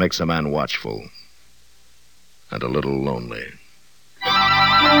 and it makes a man watchful. And a little lonely.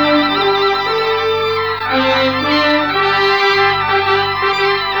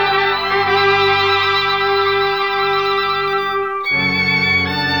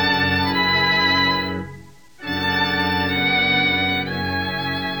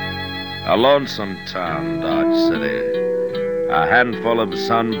 A lonesome town, Dodge City. A handful of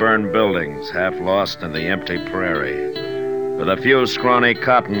sunburned buildings half lost in the empty prairie, with a few scrawny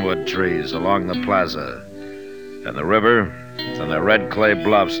cottonwood trees along the plaza, and the river and the red clay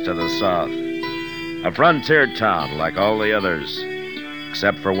bluffs to the south. A frontier town like all the others,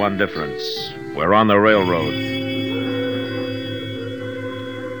 except for one difference. We're on the railroad.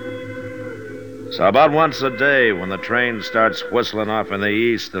 So about once a day, when the train starts whistling off in the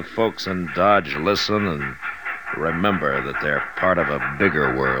east, the folks in Dodge listen and remember that they're part of a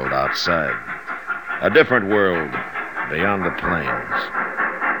bigger world outside. A different world beyond the plains.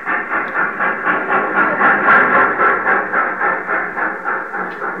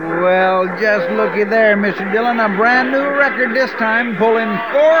 Well, just looky there, Mr. Dillon. A brand new record this time, pulling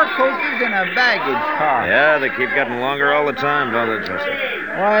 4 coaches and a baggage car. Yeah, they keep getting longer all the time, don't they, Chester?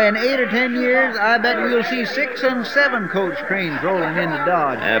 Why, in 8 or 10 years, I bet we'll see 6 and 7 coach trains rolling into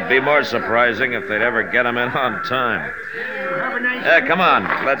Dodge. It'd be more surprising if they'd ever get them in on time. Come on.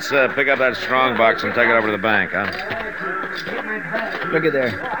 Let's pick up that strong box and take it over to the bank, huh? Look at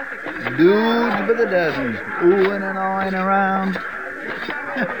there. Dudes by the dozens, oohing and awing around.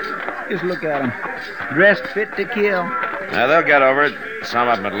 Just look at them. Dressed fit to kill. They'll get over it. Some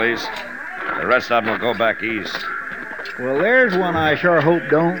of them, at least. The rest of them will go back east. Well, there's one I sure hope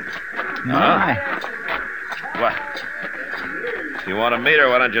don't. My. What? If you want to meet her,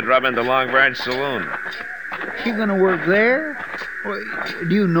 why don't you drop into Long Branch Saloon? She gonna work there? Well,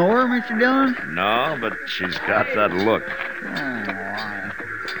 do you know her, Mr. Dillon? No, but she's got that look.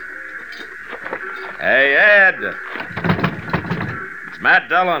 Hey, Ed. It's Matt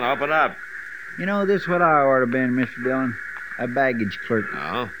Dillon. Open up. You know, this is what I ought to been, Mr. Dillon. A baggage clerk.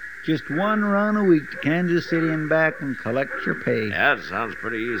 Oh? Just one run a week to Kansas City and back and collect your pay. Yeah, it sounds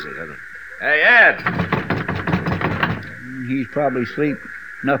pretty easy, doesn't it? Hey, Ed! He's probably asleep.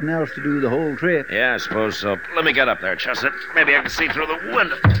 Nothing else to do the whole trip. Yeah, I suppose so. Let me get up there, Chester. Maybe I can see through the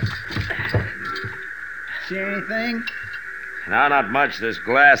window. See anything? No, not much. This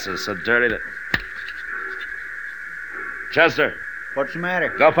glass is so dirty that... Chester. What's the matter?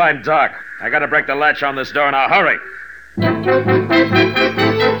 Go find Doc. I gotta break the latch on this door now. Hurry!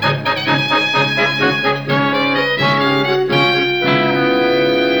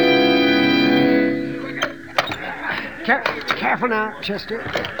 Careful now, Chester.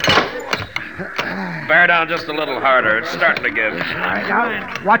 Bear down just a little harder. It's starting to give. All right,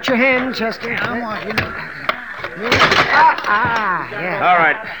 now, watch your hand, Chester. I'm watching it. Yeah. All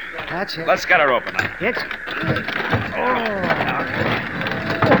right. That's it. Let's get her open now. It's... Oh.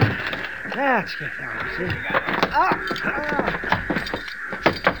 That's good, now, see?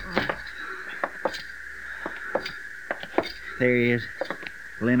 There he is.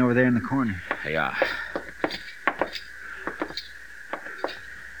 Laying over there in the corner. Yeah.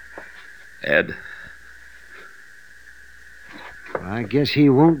 Ed? Well, I guess he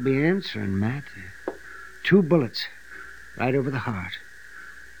won't be answering, Matt. 2 bullets. Right over the heart.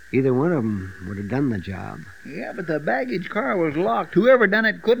 Either one of them would have done the job. Yeah, but the baggage car was locked. Whoever done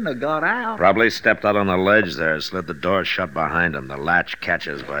it couldn't have got out. Probably stepped out on the ledge there, slid the door shut behind him. The latch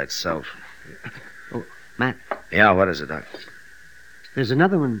catches by itself. Oh, Matt. Yeah, what is it, Doc? There's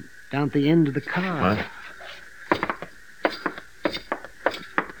another one down at the end of the car. What?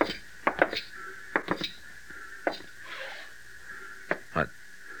 What?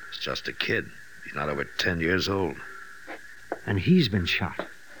 It's just a kid. He's not over 10 years old. And he's been shot.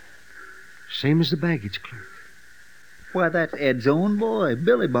 Same as the baggage clerk. Why, that's Ed's own boy,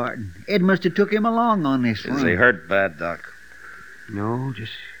 Billy Barton. Ed must have took him along on this one. Is he hurt bad, Doc? No,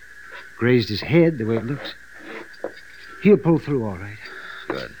 just grazed his head the way it looks. He'll pull through all right.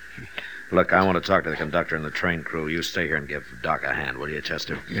 Good. Look, I want to talk to the conductor and the train crew. You stay here and give Doc a hand, will you,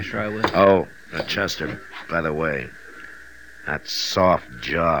 Chester? Yes, sir, I will. Oh, Chester, by the way, that soft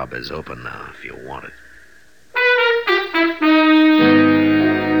job is open now if you want it.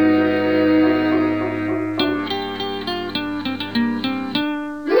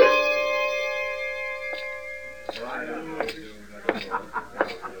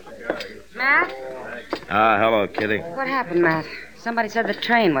 Matt? Hello, Kitty. What happened, Matt? Somebody said the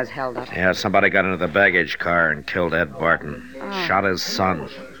train was held up. Yeah, somebody got into the baggage car and killed Ed Barton. Oh. Shot his son.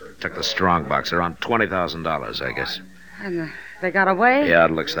 Took the strong box. Around $20,000, I guess. And they got away? Yeah,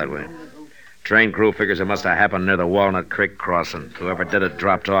 it looks that way. Train crew figures it must have happened near the Walnut Creek crossing. Whoever did it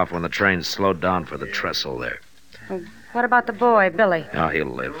dropped off when the train slowed down for the trestle there. Well, what about the boy, Billy? Oh, he'll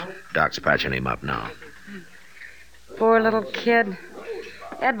live. Doc's patching him up now. Poor little kid.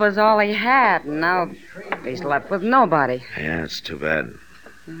 Ed was all he had, and now he's left with nobody. Yeah, it's too bad.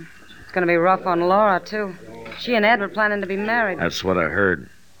 It's going to be rough on Laura, too. She and Ed were planning to be married. That's what I heard.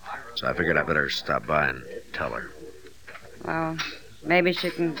 So I figured I better stop by and tell her. Well, maybe she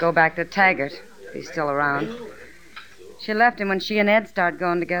can go back to Taggart, if he's still around. She left him when she and Ed started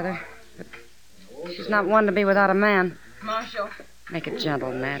going together. But she's not one to be without a man. Marshal. Make it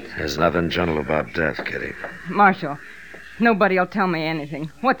gentle, Matt. There's nothing gentle about death, Kitty. Marshal, nobody'll tell me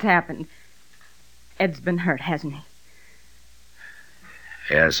anything. What's happened? Ed's been hurt, hasn't he?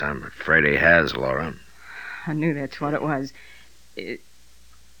 Yes, I'm afraid he has, Laura. I knew that's what it was. Is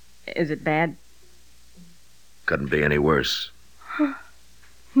it bad? Couldn't be any worse.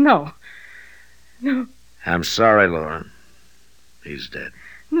 No. No. I'm sorry, Laura. He's dead.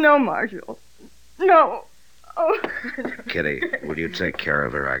 No, Marshal. No. Oh. Kitty, will you take care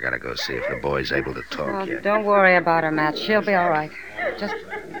of her? I gotta go see if the boy's able to talk Oh, yet. don't worry about her, Matt. She'll be all right. Just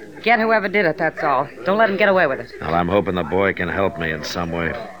Get whoever did it, that's all. Don't let him get away with it. Well, I'm hoping the boy can help me in some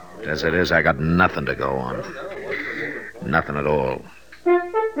way. As it is, I got nothing to go on. Nothing at all.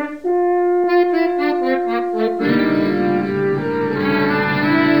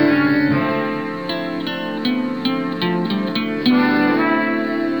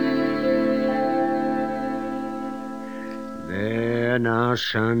 There now,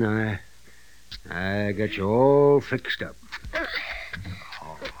 son, I got you all fixed up.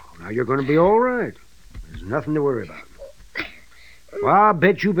 Oh, now you're going to be all right. There's nothing to worry about. Well, I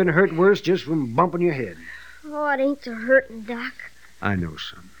bet you've been hurt worse just from bumping your head. Oh, it ain't so hurting, Doc. I know,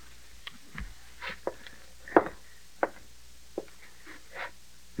 son.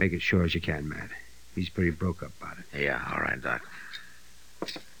 Make it sure as you can, Matt. He's pretty broke up about it. Yeah, all right, Doc.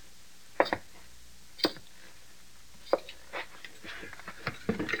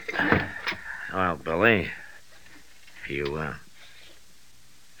 Well, Billy, you,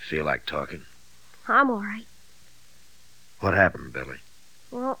 feel like talking? I'm all right. What happened, Billy?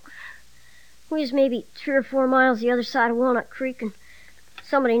 Well, we was maybe 3 or 4 miles the other side of Walnut Creek, and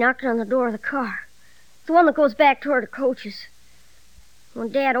somebody knocked on the door of the car. The one that goes back toward the coaches. When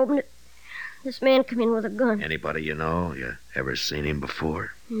Dad opened it, this man come in with a gun. Anybody you know? You ever seen him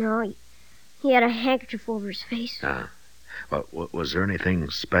before? No, he had a handkerchief over his face. Well, was there anything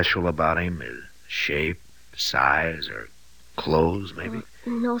special about him? His shape, size, or clothes, maybe?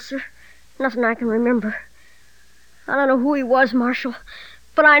 No, sir. Nothing I can remember. I don't know who he was, Marshal,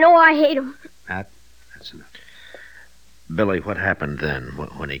 but I know I hate him. Matt, that's enough. Billy, what happened then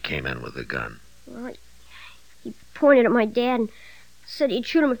when he came in with the gun? Well, he pointed at my dad and said he'd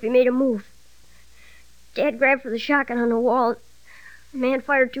shoot him if he made a move. Dad grabbed for the shotgun on the wall. The man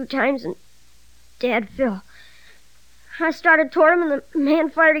fired 2 times, and Dad fell. I started toward him, and the man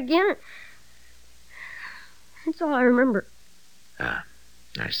fired again. That's all I remember. I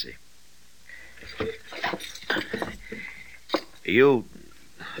see. You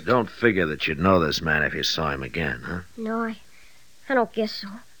don't figure that you'd know this man if you saw him again, huh? No, I don't guess so.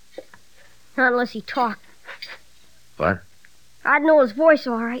 Not unless he talked. What? I'd know his voice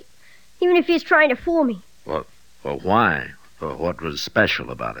all right, even if he's trying to fool me. Well, why? What was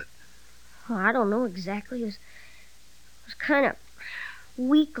special about it? Well, I don't know exactly. It was kind of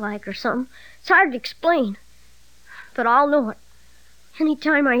weak-like or something. It's hard to explain, but I'll know it any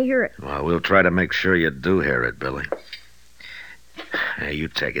time I hear it. Well, we'll try to make sure you do hear it, Billy. Hey, you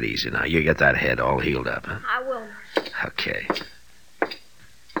take it easy now. You get that head all healed up, huh? I will. Okay.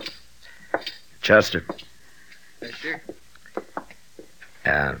 Chester. Yes, sir.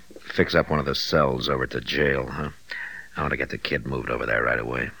 Fix up one of the cells over at the jail, huh? I want to get the kid moved over there right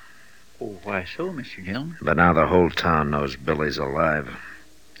away. Oh, why so, Mr. Gilman? But now the whole town knows Billy's alive.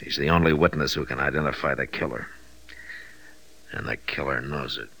 He's the only witness who can identify the killer. And the killer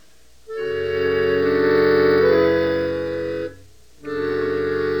knows it.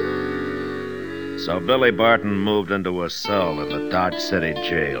 So Billy Barton moved into a cell in the Dodge City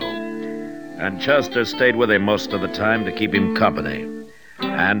jail. And Chester stayed with him most of the time to keep him company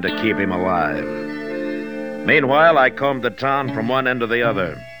and to keep him alive. Meanwhile, I combed the town from one end to the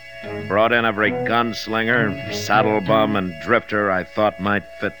other. Brought in every gunslinger, saddle bum, and drifter I thought might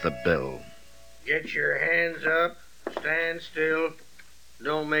fit the bill. Get your hands up. Stand still.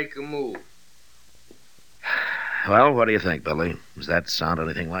 Don't make a move. Well, what do you think, Billy? Does that sound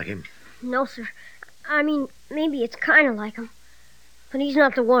anything like him? No, sir. I mean, maybe it's kind of like him. But he's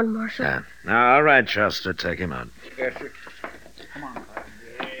not the one, Marshal. All right, Chester, take him out. Yes, sir. Come on,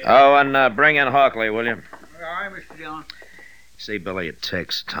 Oh, and bring in Hawkley, will you? All right, Mr. Dillon. See, Billy, it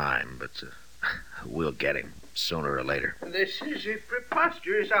takes time, but we'll get him sooner or later. This is a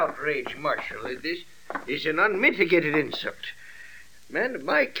preposterous outrage, Marshal. This is an unmitigated insult. Man of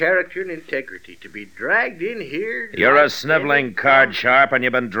my character and integrity to be dragged in here... You're a sniveling card sharp, and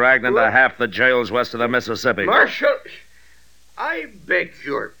you've been dragged into half the jails west of the Mississippi. Marshal, I beg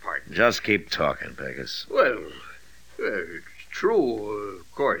your pardon. Just keep talking, Pegasus. Well, it's true. Of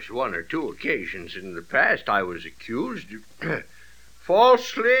course, 1 or 2 occasions in the past I was accused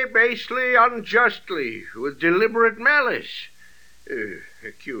falsely, basely, unjustly, with deliberate malice.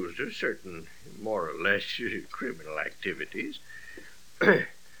 Accused of certain more or less criminal activities.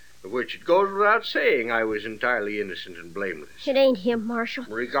 Of which it goes without saying I was entirely innocent and blameless. It ain't him, Marshal.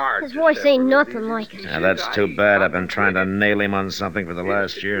 Regardless. His voice ain't nothing like it. Now, that's too bad. I've been trying to nail him on something for the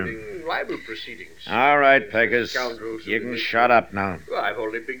last year. Libel proceedings. All right, Pegasus. You can shut up now. Well, I've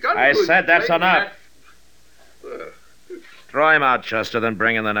only begun. I said that's explain enough. that. Throw him out, Chester, then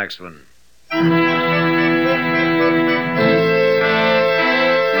bring in the next one.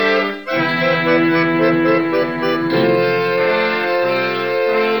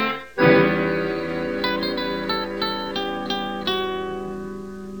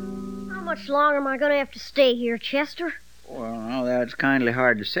 much longer am I going to have to stay here, Chester? Well, now, that's kindly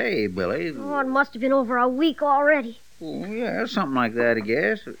hard to say, Billy. Oh, it must have been over a week already. Oh, yeah, something like that, I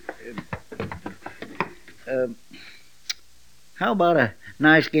guess. How about a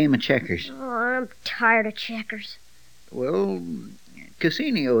nice game of checkers? Oh, I'm tired of checkers. Well,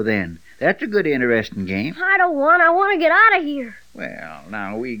 casino, then. That's a good, interesting game. I don't want. I want to get out of here. Well,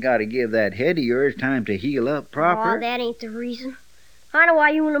 now, we got to give that head of yours time to heal up proper. Oh, that ain't the reason. I know why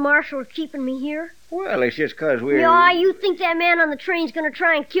you and the marshal are keeping me here. Well, it's just 'cause we're... Yeah, you think that man on the train's going to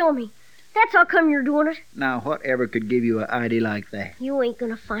try and kill me. That's how come you're doing it. Now, whatever could give you an idea like that? You ain't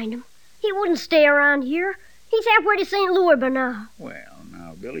going to find him. He wouldn't stay around here. He's halfway to St. Louis by now. Well,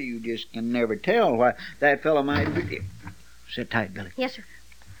 now, Billy, you just can never tell why that fellow might be... Sit tight, Billy. Yes, sir.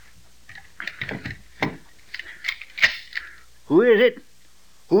 Who is it?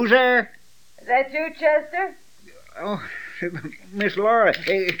 Who's there? Is that you, Chester? Oh, Miss Laura.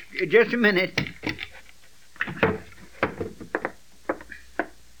 Hey, just a minute.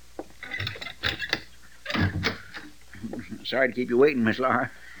 Sorry to keep you waiting, Miss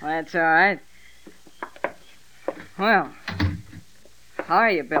Laura. Well, that's all right. Well, how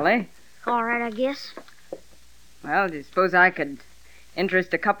are you, Billy? All right, I guess. Well, do you suppose I could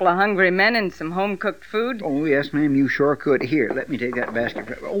interest a couple of hungry men in some home-cooked food? Oh, yes, ma'am, you sure could. Here, let me take that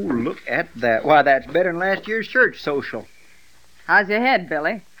basket. Oh, look at that. Why, that's better than last year's church social. How's your head,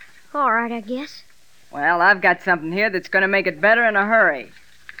 Billy? All right, I guess. Well, I've got something here that's going to make it better in a hurry.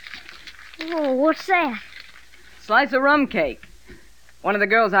 Oh, what's that? Slice of rum cake. One of the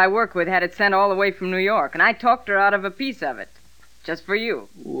girls I work with had it sent all the way from New York, and I talked her out of a piece of it. Just for you.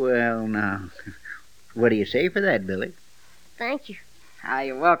 Well, now, what do you say for that, Billy? Thank you. Ah,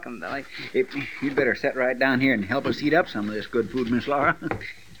 you're welcome, Billy. You'd better sit right down here and help us eat up some of this good food, Miss Laura.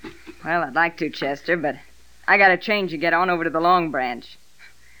 Well, I'd like to, Chester, but I got a change to get on over to the Long Branch.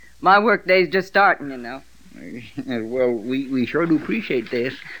 My work day's just starting, you know. Well, we sure do appreciate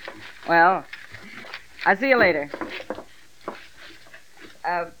this. Well, I'll see you later.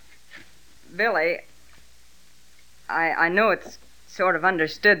 Billy, I know it's sort of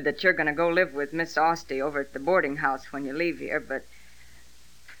understood that you're going to go live with Miss Austin over at the boarding house when you leave here, but,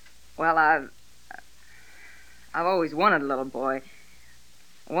 well, I've always wanted a little boy.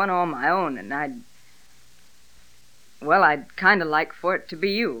 One all my own, and I'd kind of like for it to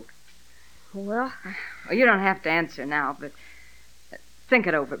be you. Well, you don't have to answer now, but think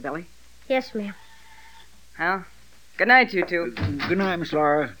it over, Billy. Yes, ma'am. Well, good night, you two. Good night, Miss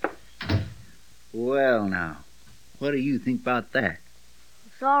Laura. Well, now, what do you think about that?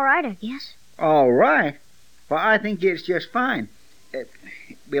 It's all right, I guess. All right? Well, I think it's just fine.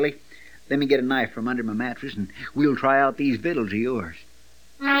 Billy, let me get a knife from under my mattress, and we'll try out these victuals of yours.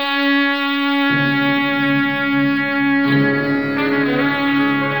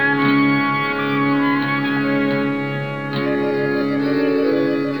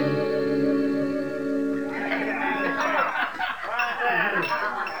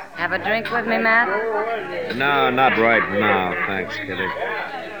 Have a drink with me, Matt? No, not right now. Thanks, Kitty.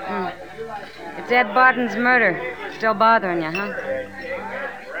 It's Ed Barton's murder. Still bothering you, huh?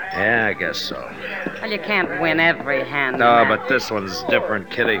 Yeah, I guess so. Well, you can't win every hand. No, Matt. but this one's different,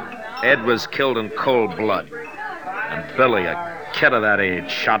 Kitty. Ed was killed in cold blood. And Billy, a kid of that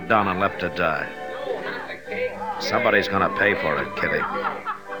age, shot down and left to die. Somebody's gonna pay for it, Kitty.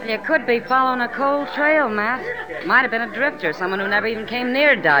 Well, you could be following a cold trail, Matt. Might have been a drifter, someone who never even came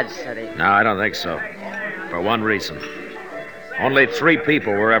near Dodge City. No, I don't think so. For one reason. Only 3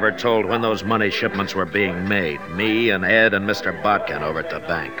 people were ever told when those money shipments were being made. Me and Ed and Mr. Botkin over at the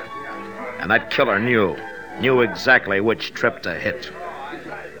bank. And that killer knew exactly which trip to hit.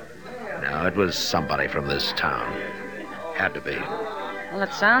 No, it was somebody from this town. Had to be. Well,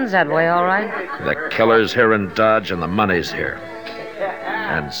 it sounds that way, all right. The killer's here in Dodge and the money's here.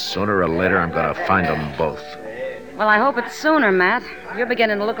 And sooner or later, I'm going to find them both. Well, I hope it's sooner, Matt. You're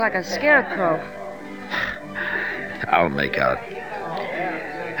beginning to look like a scarecrow. I'll make out.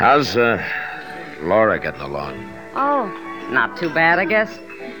 How's Laura getting along? Oh, not too bad, I guess.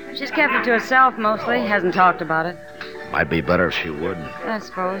 She's kept it to herself mostly. Hasn't talked about it. Might be better if she wouldn't. I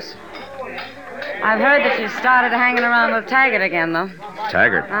suppose. I've heard that she started hanging around with Taggart again, though.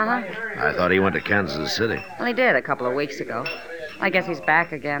 Taggart? Uh-huh. I thought he went to Kansas City. Well, he did a couple of weeks ago. I guess he's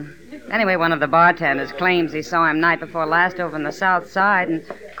back again. Anyway, one of the bartenders claims he saw him night before last over on the south side, and,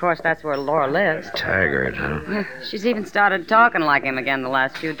 of course, that's where Laura lives. Taggart, huh? Yeah, she's even started talking like him again the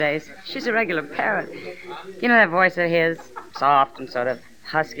last few days. She's a regular parrot. You know that voice of his? Soft and sort of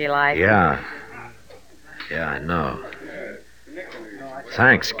husky-like. Yeah, I know.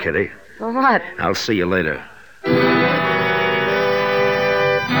 Thanks, Kitty. For what? I'll see you later.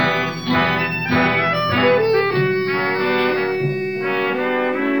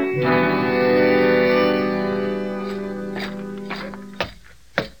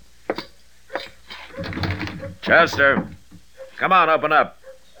 Chester, come on, open up.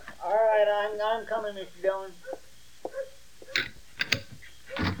 All right, I'm coming, Mr. Dillon.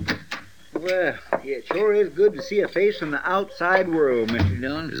 Well, it sure is good to see a face from the outside world, Mr.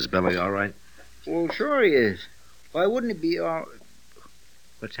 Dillon. Is Billy all right? Well, sure he is. Why wouldn't he be all...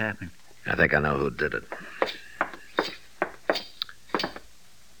 What's happened? I think I know who did it.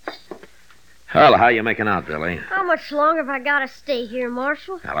 Well, how you making out, Billy? How much longer have I got to stay here,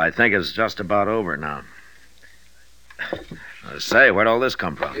 Marshal? Well, I think it's just about over now. Say, where'd all this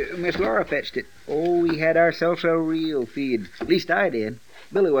come from? Miss Laura fetched it. Oh, we had ourselves a real feed. At least I did.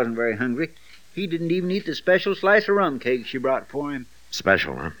 Billy wasn't very hungry. He didn't even eat the special slice of rum cake she brought for him.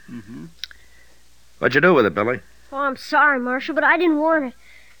 Special, huh? Mm-hmm. What'd you do with it, Billy? Oh, I'm sorry, Marshal, but I didn't want it.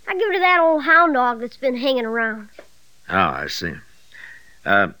 I give it to that old hound dog that's been hanging around. Oh, I see.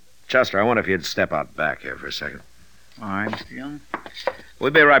 Chester, I wonder if you'd step out back here for a second. All right, Mr. Young.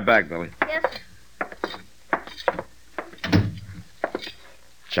 We'll be right back, Billy. Yes, sir.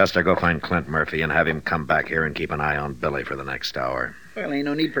 Chester, go find Clint Murphy and have him come back here and keep an eye on Billy for the next hour. Well, ain't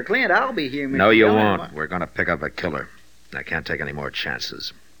no need for Clint. I'll be here, Mr. No, you Dillon. won't. We're going to pick up a killer. I can't take any more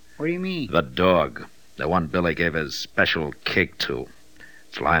chances. What do you mean? The dog. The one Billy gave his special cake to.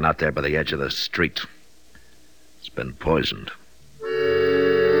 It's lying out there by the edge of the street. It's been poisoned.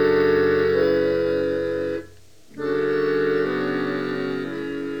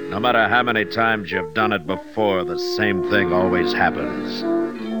 No matter how many times you've done it before, the same thing always happens.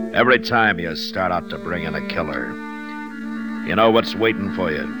 Every time you start out to bring in a killer, you know what's waiting for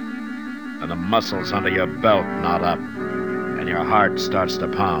you. And the muscles under your belt knot up, and your heart starts to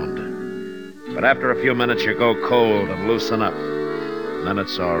pound. But after a few minutes, you go cold and loosen up. And then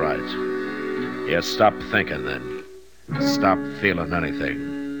it's all right. You stop thinking then. Stop feeling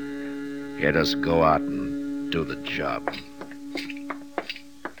anything. You just go out and do the job.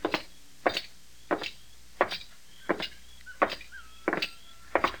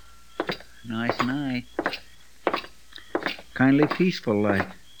 Nice night. Kindly peaceful like.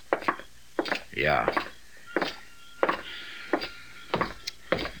 Yeah.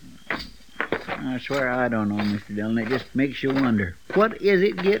 I swear I don't know, Mr. Dillon. It just makes you wonder. What is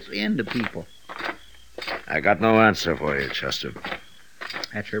it gets into people? I got no answer for you, Chester.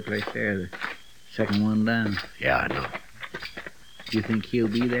 That's her place there, the second one down. Yeah, I know. Do you think he'll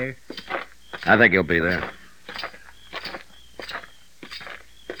be there? I think he'll be there.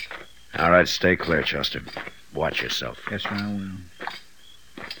 All right, stay clear, Chester. Watch yourself. Yes, sir, I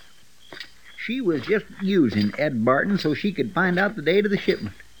will. She was just using Ed Barton so she could find out the date of the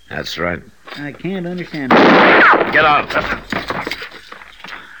shipment. That's right. I can't understand. Get on, Chester.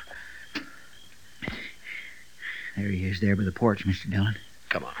 There he is, there by the porch, Mr. Dillon.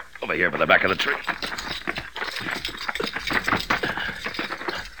 Come on, over here by the back of the tree.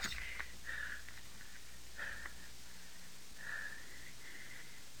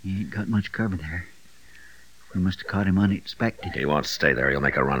 He ain't got much cover there. We must have caught him unexpected. He won't stay there. He'll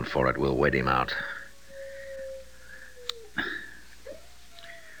make a run for it. We'll wait him out.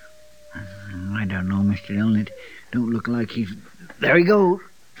 I don't know, Mr. Dillon. It don't look like he's... There he goes.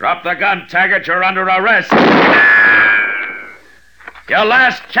 Drop the gun, Taggart. You're under arrest. Your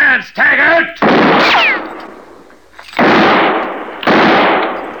last chance, Taggart!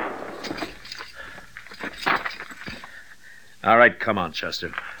 All right, come on,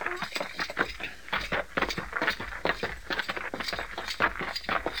 Chester.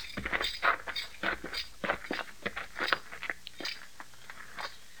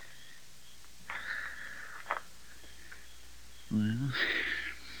 Well,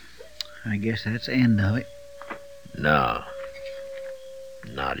 I guess that's the end of it. No.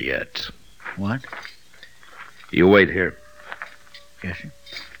 Not yet. What? You wait here. Yes, sir.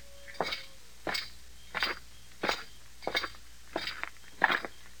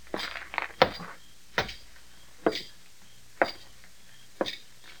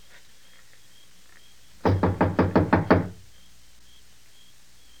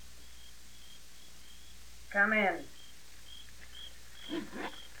 Come in.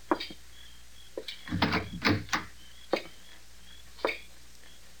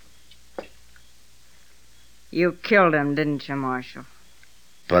 You killed him, didn't you, Marshal?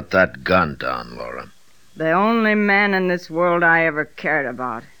 Put that gun down, Laura. The only man in this world I ever cared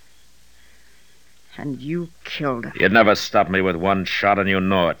about. And you killed him. You'd never stop me with one shot, and you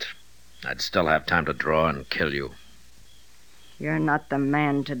know it. I'd still have time to draw and kill you. You're not the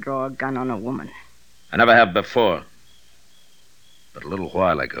man to draw a gun on a woman. I never have before. But a little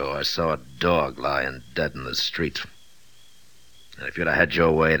while ago, I saw a dog lying dead in the street. And if you'd have had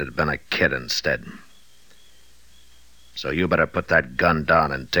your way, it'd have been a kid instead. So you better put that gun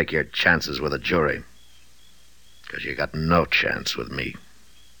down and take your chances with a jury. because you got no chance with me.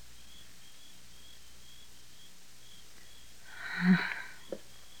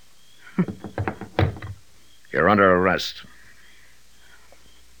 You're under arrest.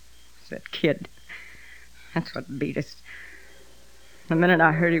 That kid. That's what beat us. The minute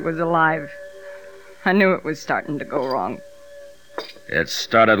I heard he was alive, I knew it was starting to go wrong. It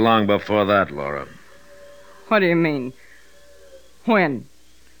started long before that, Laura. What do you mean? When?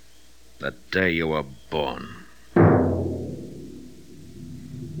 The day you were born.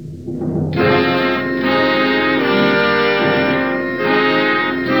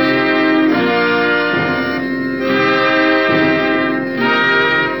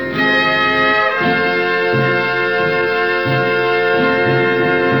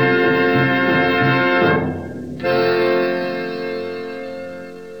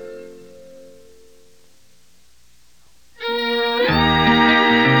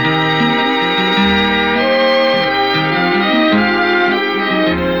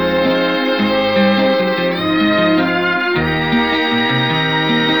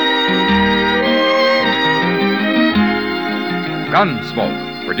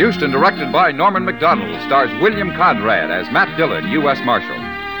 Gunsmoke, produced and directed by Norman McDonald, stars William Conrad as Matt Dillon, U.S. Marshal.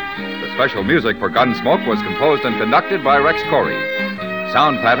 The special music for Gunsmoke was composed and conducted by Rex Corey.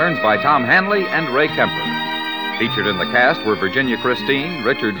 Sound patterns by Tom Hanley and Ray Kemper. Featured in the cast were Virginia Christine,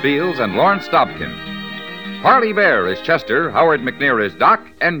 Richard Beals, and Lawrence Dobkin. Parley Bear is Chester, Howard McNear is Doc,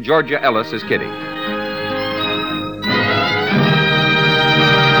 and Georgia Ellis is Kitty.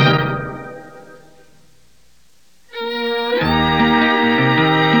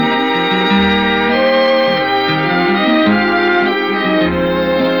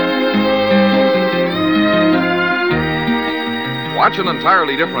 Watch an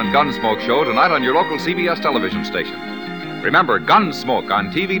entirely different Gunsmoke show tonight on your local CBS television station. Remember, Gunsmoke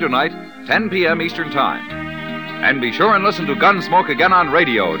on TV tonight, 10 p.m. Eastern Time. And be sure and listen to Gunsmoke again on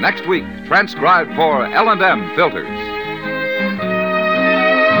radio next week, transcribed for L&M Filters.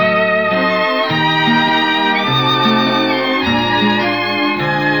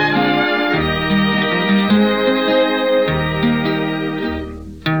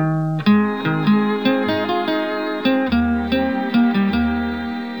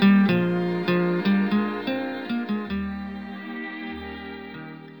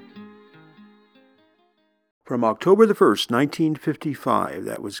 From October the 1st, 1955,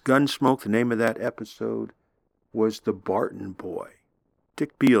 that was Gunsmoke. The name of that episode was The Barton Boy.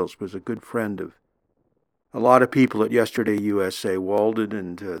 Dick Beals was a good friend of a lot of people at Yesterday USA, Walden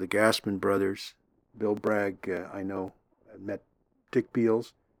and the Gassman brothers. Bill Bragg, I know, met Dick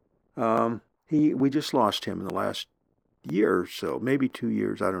Beals. We just lost him in the last year or so, maybe 2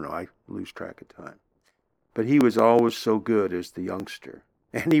 years. I don't know. I lose track of time. But he was always so good as the youngster.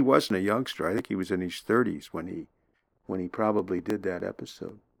 And he wasn't a youngster. I think he was in his 30s when he probably did that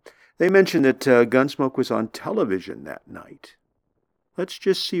episode. They mentioned that Gunsmoke was on television that night. Let's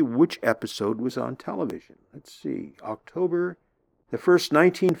just see which episode was on television. Let's see. October the 1st,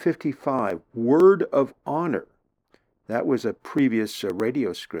 1955, Word of Honor. That was a previous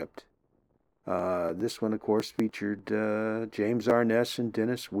radio script. This one, of course, featured James Arness and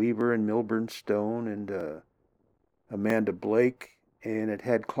Dennis Weaver and Milburn Stone and Amanda Blake. And it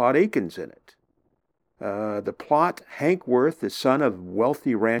had Claude Akins in it. The plot, Hank Worth, the son of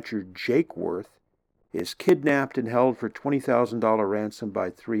wealthy rancher Jake Worth, is kidnapped and held for $20,000 ransom by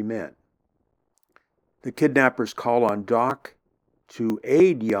three men. The kidnappers call on Doc to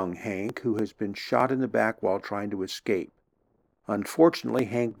aid young Hank, who has been shot in the back while trying to escape. Unfortunately,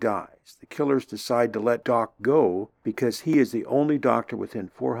 Hank dies. The killers decide to let Doc go because he is the only doctor within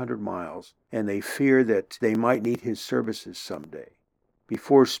 400 miles, and they fear that they might need his services someday.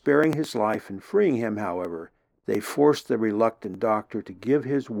 Before sparing his life and freeing him, however, they force the reluctant doctor to give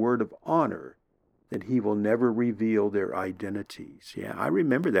his word of honor that he will never reveal their identities. Yeah, I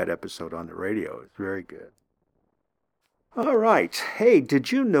remember that episode on the radio. It's very good. All right. Hey,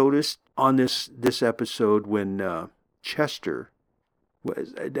 did you notice on this episode when Chester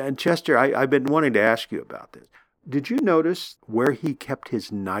was... And Chester, I've been wanting to ask you about this. Did you notice where he kept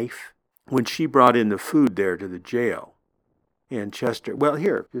his knife when she brought in the food there to the jail? And Chester, well,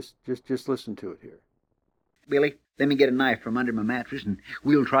 here, just listen to it here. Billy, let me get a knife from under my mattress and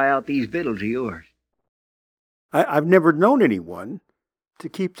we'll try out these victuals of yours. I've never known anyone to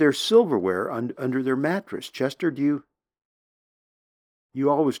keep their silverware under their mattress. Chester, you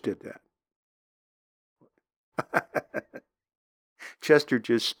always did that. Chester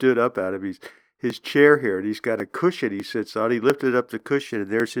just stood up out of his chair here, and he's got a cushion he sits on. He lifted up the cushion,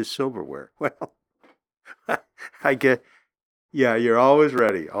 and there's his silverware. Well, I guess Yeah, you're always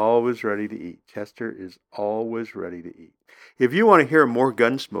ready to eat. Chester is always ready to eat. If you want to hear more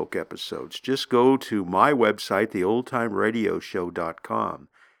Gunsmoke episodes, just go to my website, theoldtimeradioshow.com,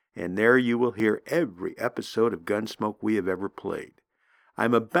 and there you will hear every episode of Gunsmoke we have ever played.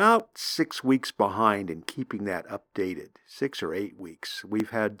 I'm about 6 weeks behind in keeping that updated, 6 or 8 weeks.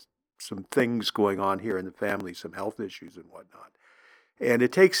 We've had some things going on here in the family, some health issues and whatnot. And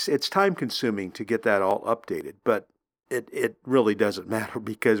it's time consuming to get that all updated, but it really doesn't matter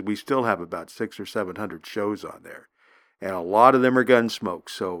because we still have about 600 or 700 shows on there. And a lot of them are Gunsmoke,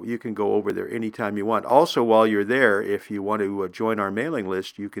 so you can go over there anytime you want. Also, while you're there, if you want to join our mailing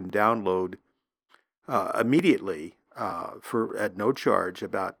list, you can download immediately at no charge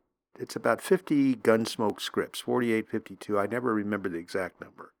it's about 50 Gunsmoke scripts, 48, 52. I never remember the exact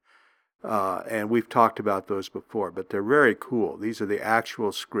number. And we've talked about those before, but they're very cool. These are the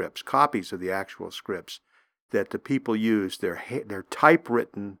actual scripts, copies of the actual scripts that the people use. They're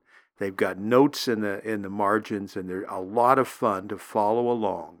typewritten. They've got notes in the margins, and they're a lot of fun to follow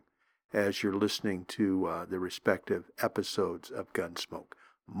along as you're listening to the respective episodes of Gunsmoke.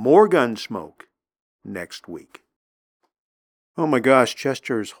 More Gunsmoke next week. Oh my gosh,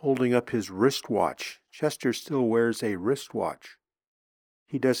 Chester is holding up his wristwatch. Chester still wears a wristwatch.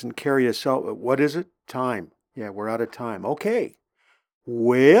 He doesn't carry a cell. What is it? Time. Yeah, we're out of time. Okay.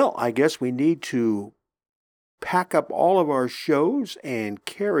 Well, I guess we need to pack up all of our shows and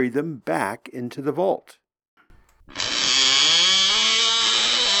carry them back into the vault.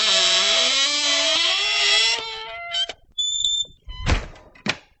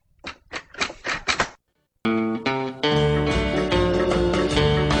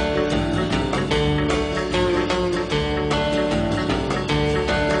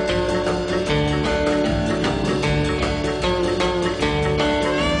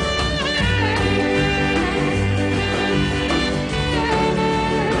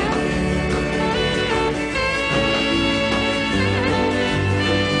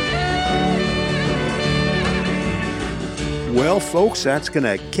 Well, folks, that's going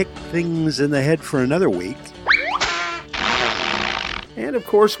to kick things in the head for another week. And, of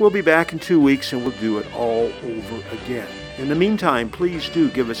course, we'll be back in 2 weeks, and we'll do it all over again. In the meantime, please do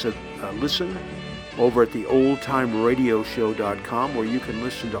give us a listen over at theoldtimeradioshow.com, where you can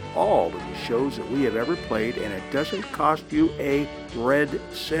listen to all of the shows that we have ever played, and it doesn't cost you a red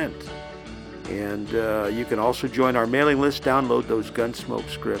cent. And you can also join our mailing list, download those Gunsmoke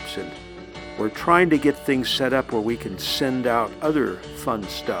scripts, and we're trying to get things set up where we can send out other fun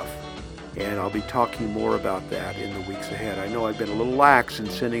stuff, and I'll be talking more about that in the weeks ahead. I know I've been a little lax in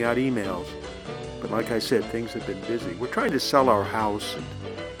sending out emails, but like I said, things have been busy. We're trying to sell our house, and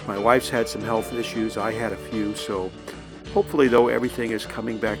my wife's had some health issues. I had a few, so hopefully, though, everything is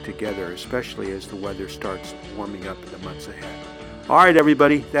coming back together, especially as the weather starts warming up in the months ahead. All right,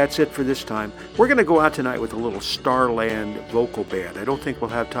 everybody, that's it for this time. We're going to go out tonight with a little Starland vocal band. I don't think we'll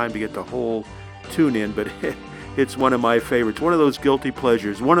have time to get the whole tune in, but it's one of my favorites, one of those guilty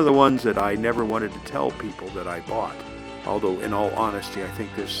pleasures, one of the ones that I never wanted to tell people that I bought. Although, in all honesty, I think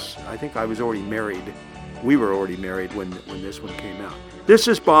I was already married. We were already married when this one came out. This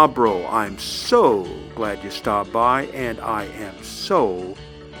is Bob Bro. I'm so glad you stopped by, and I am so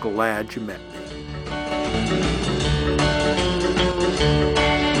glad you met me.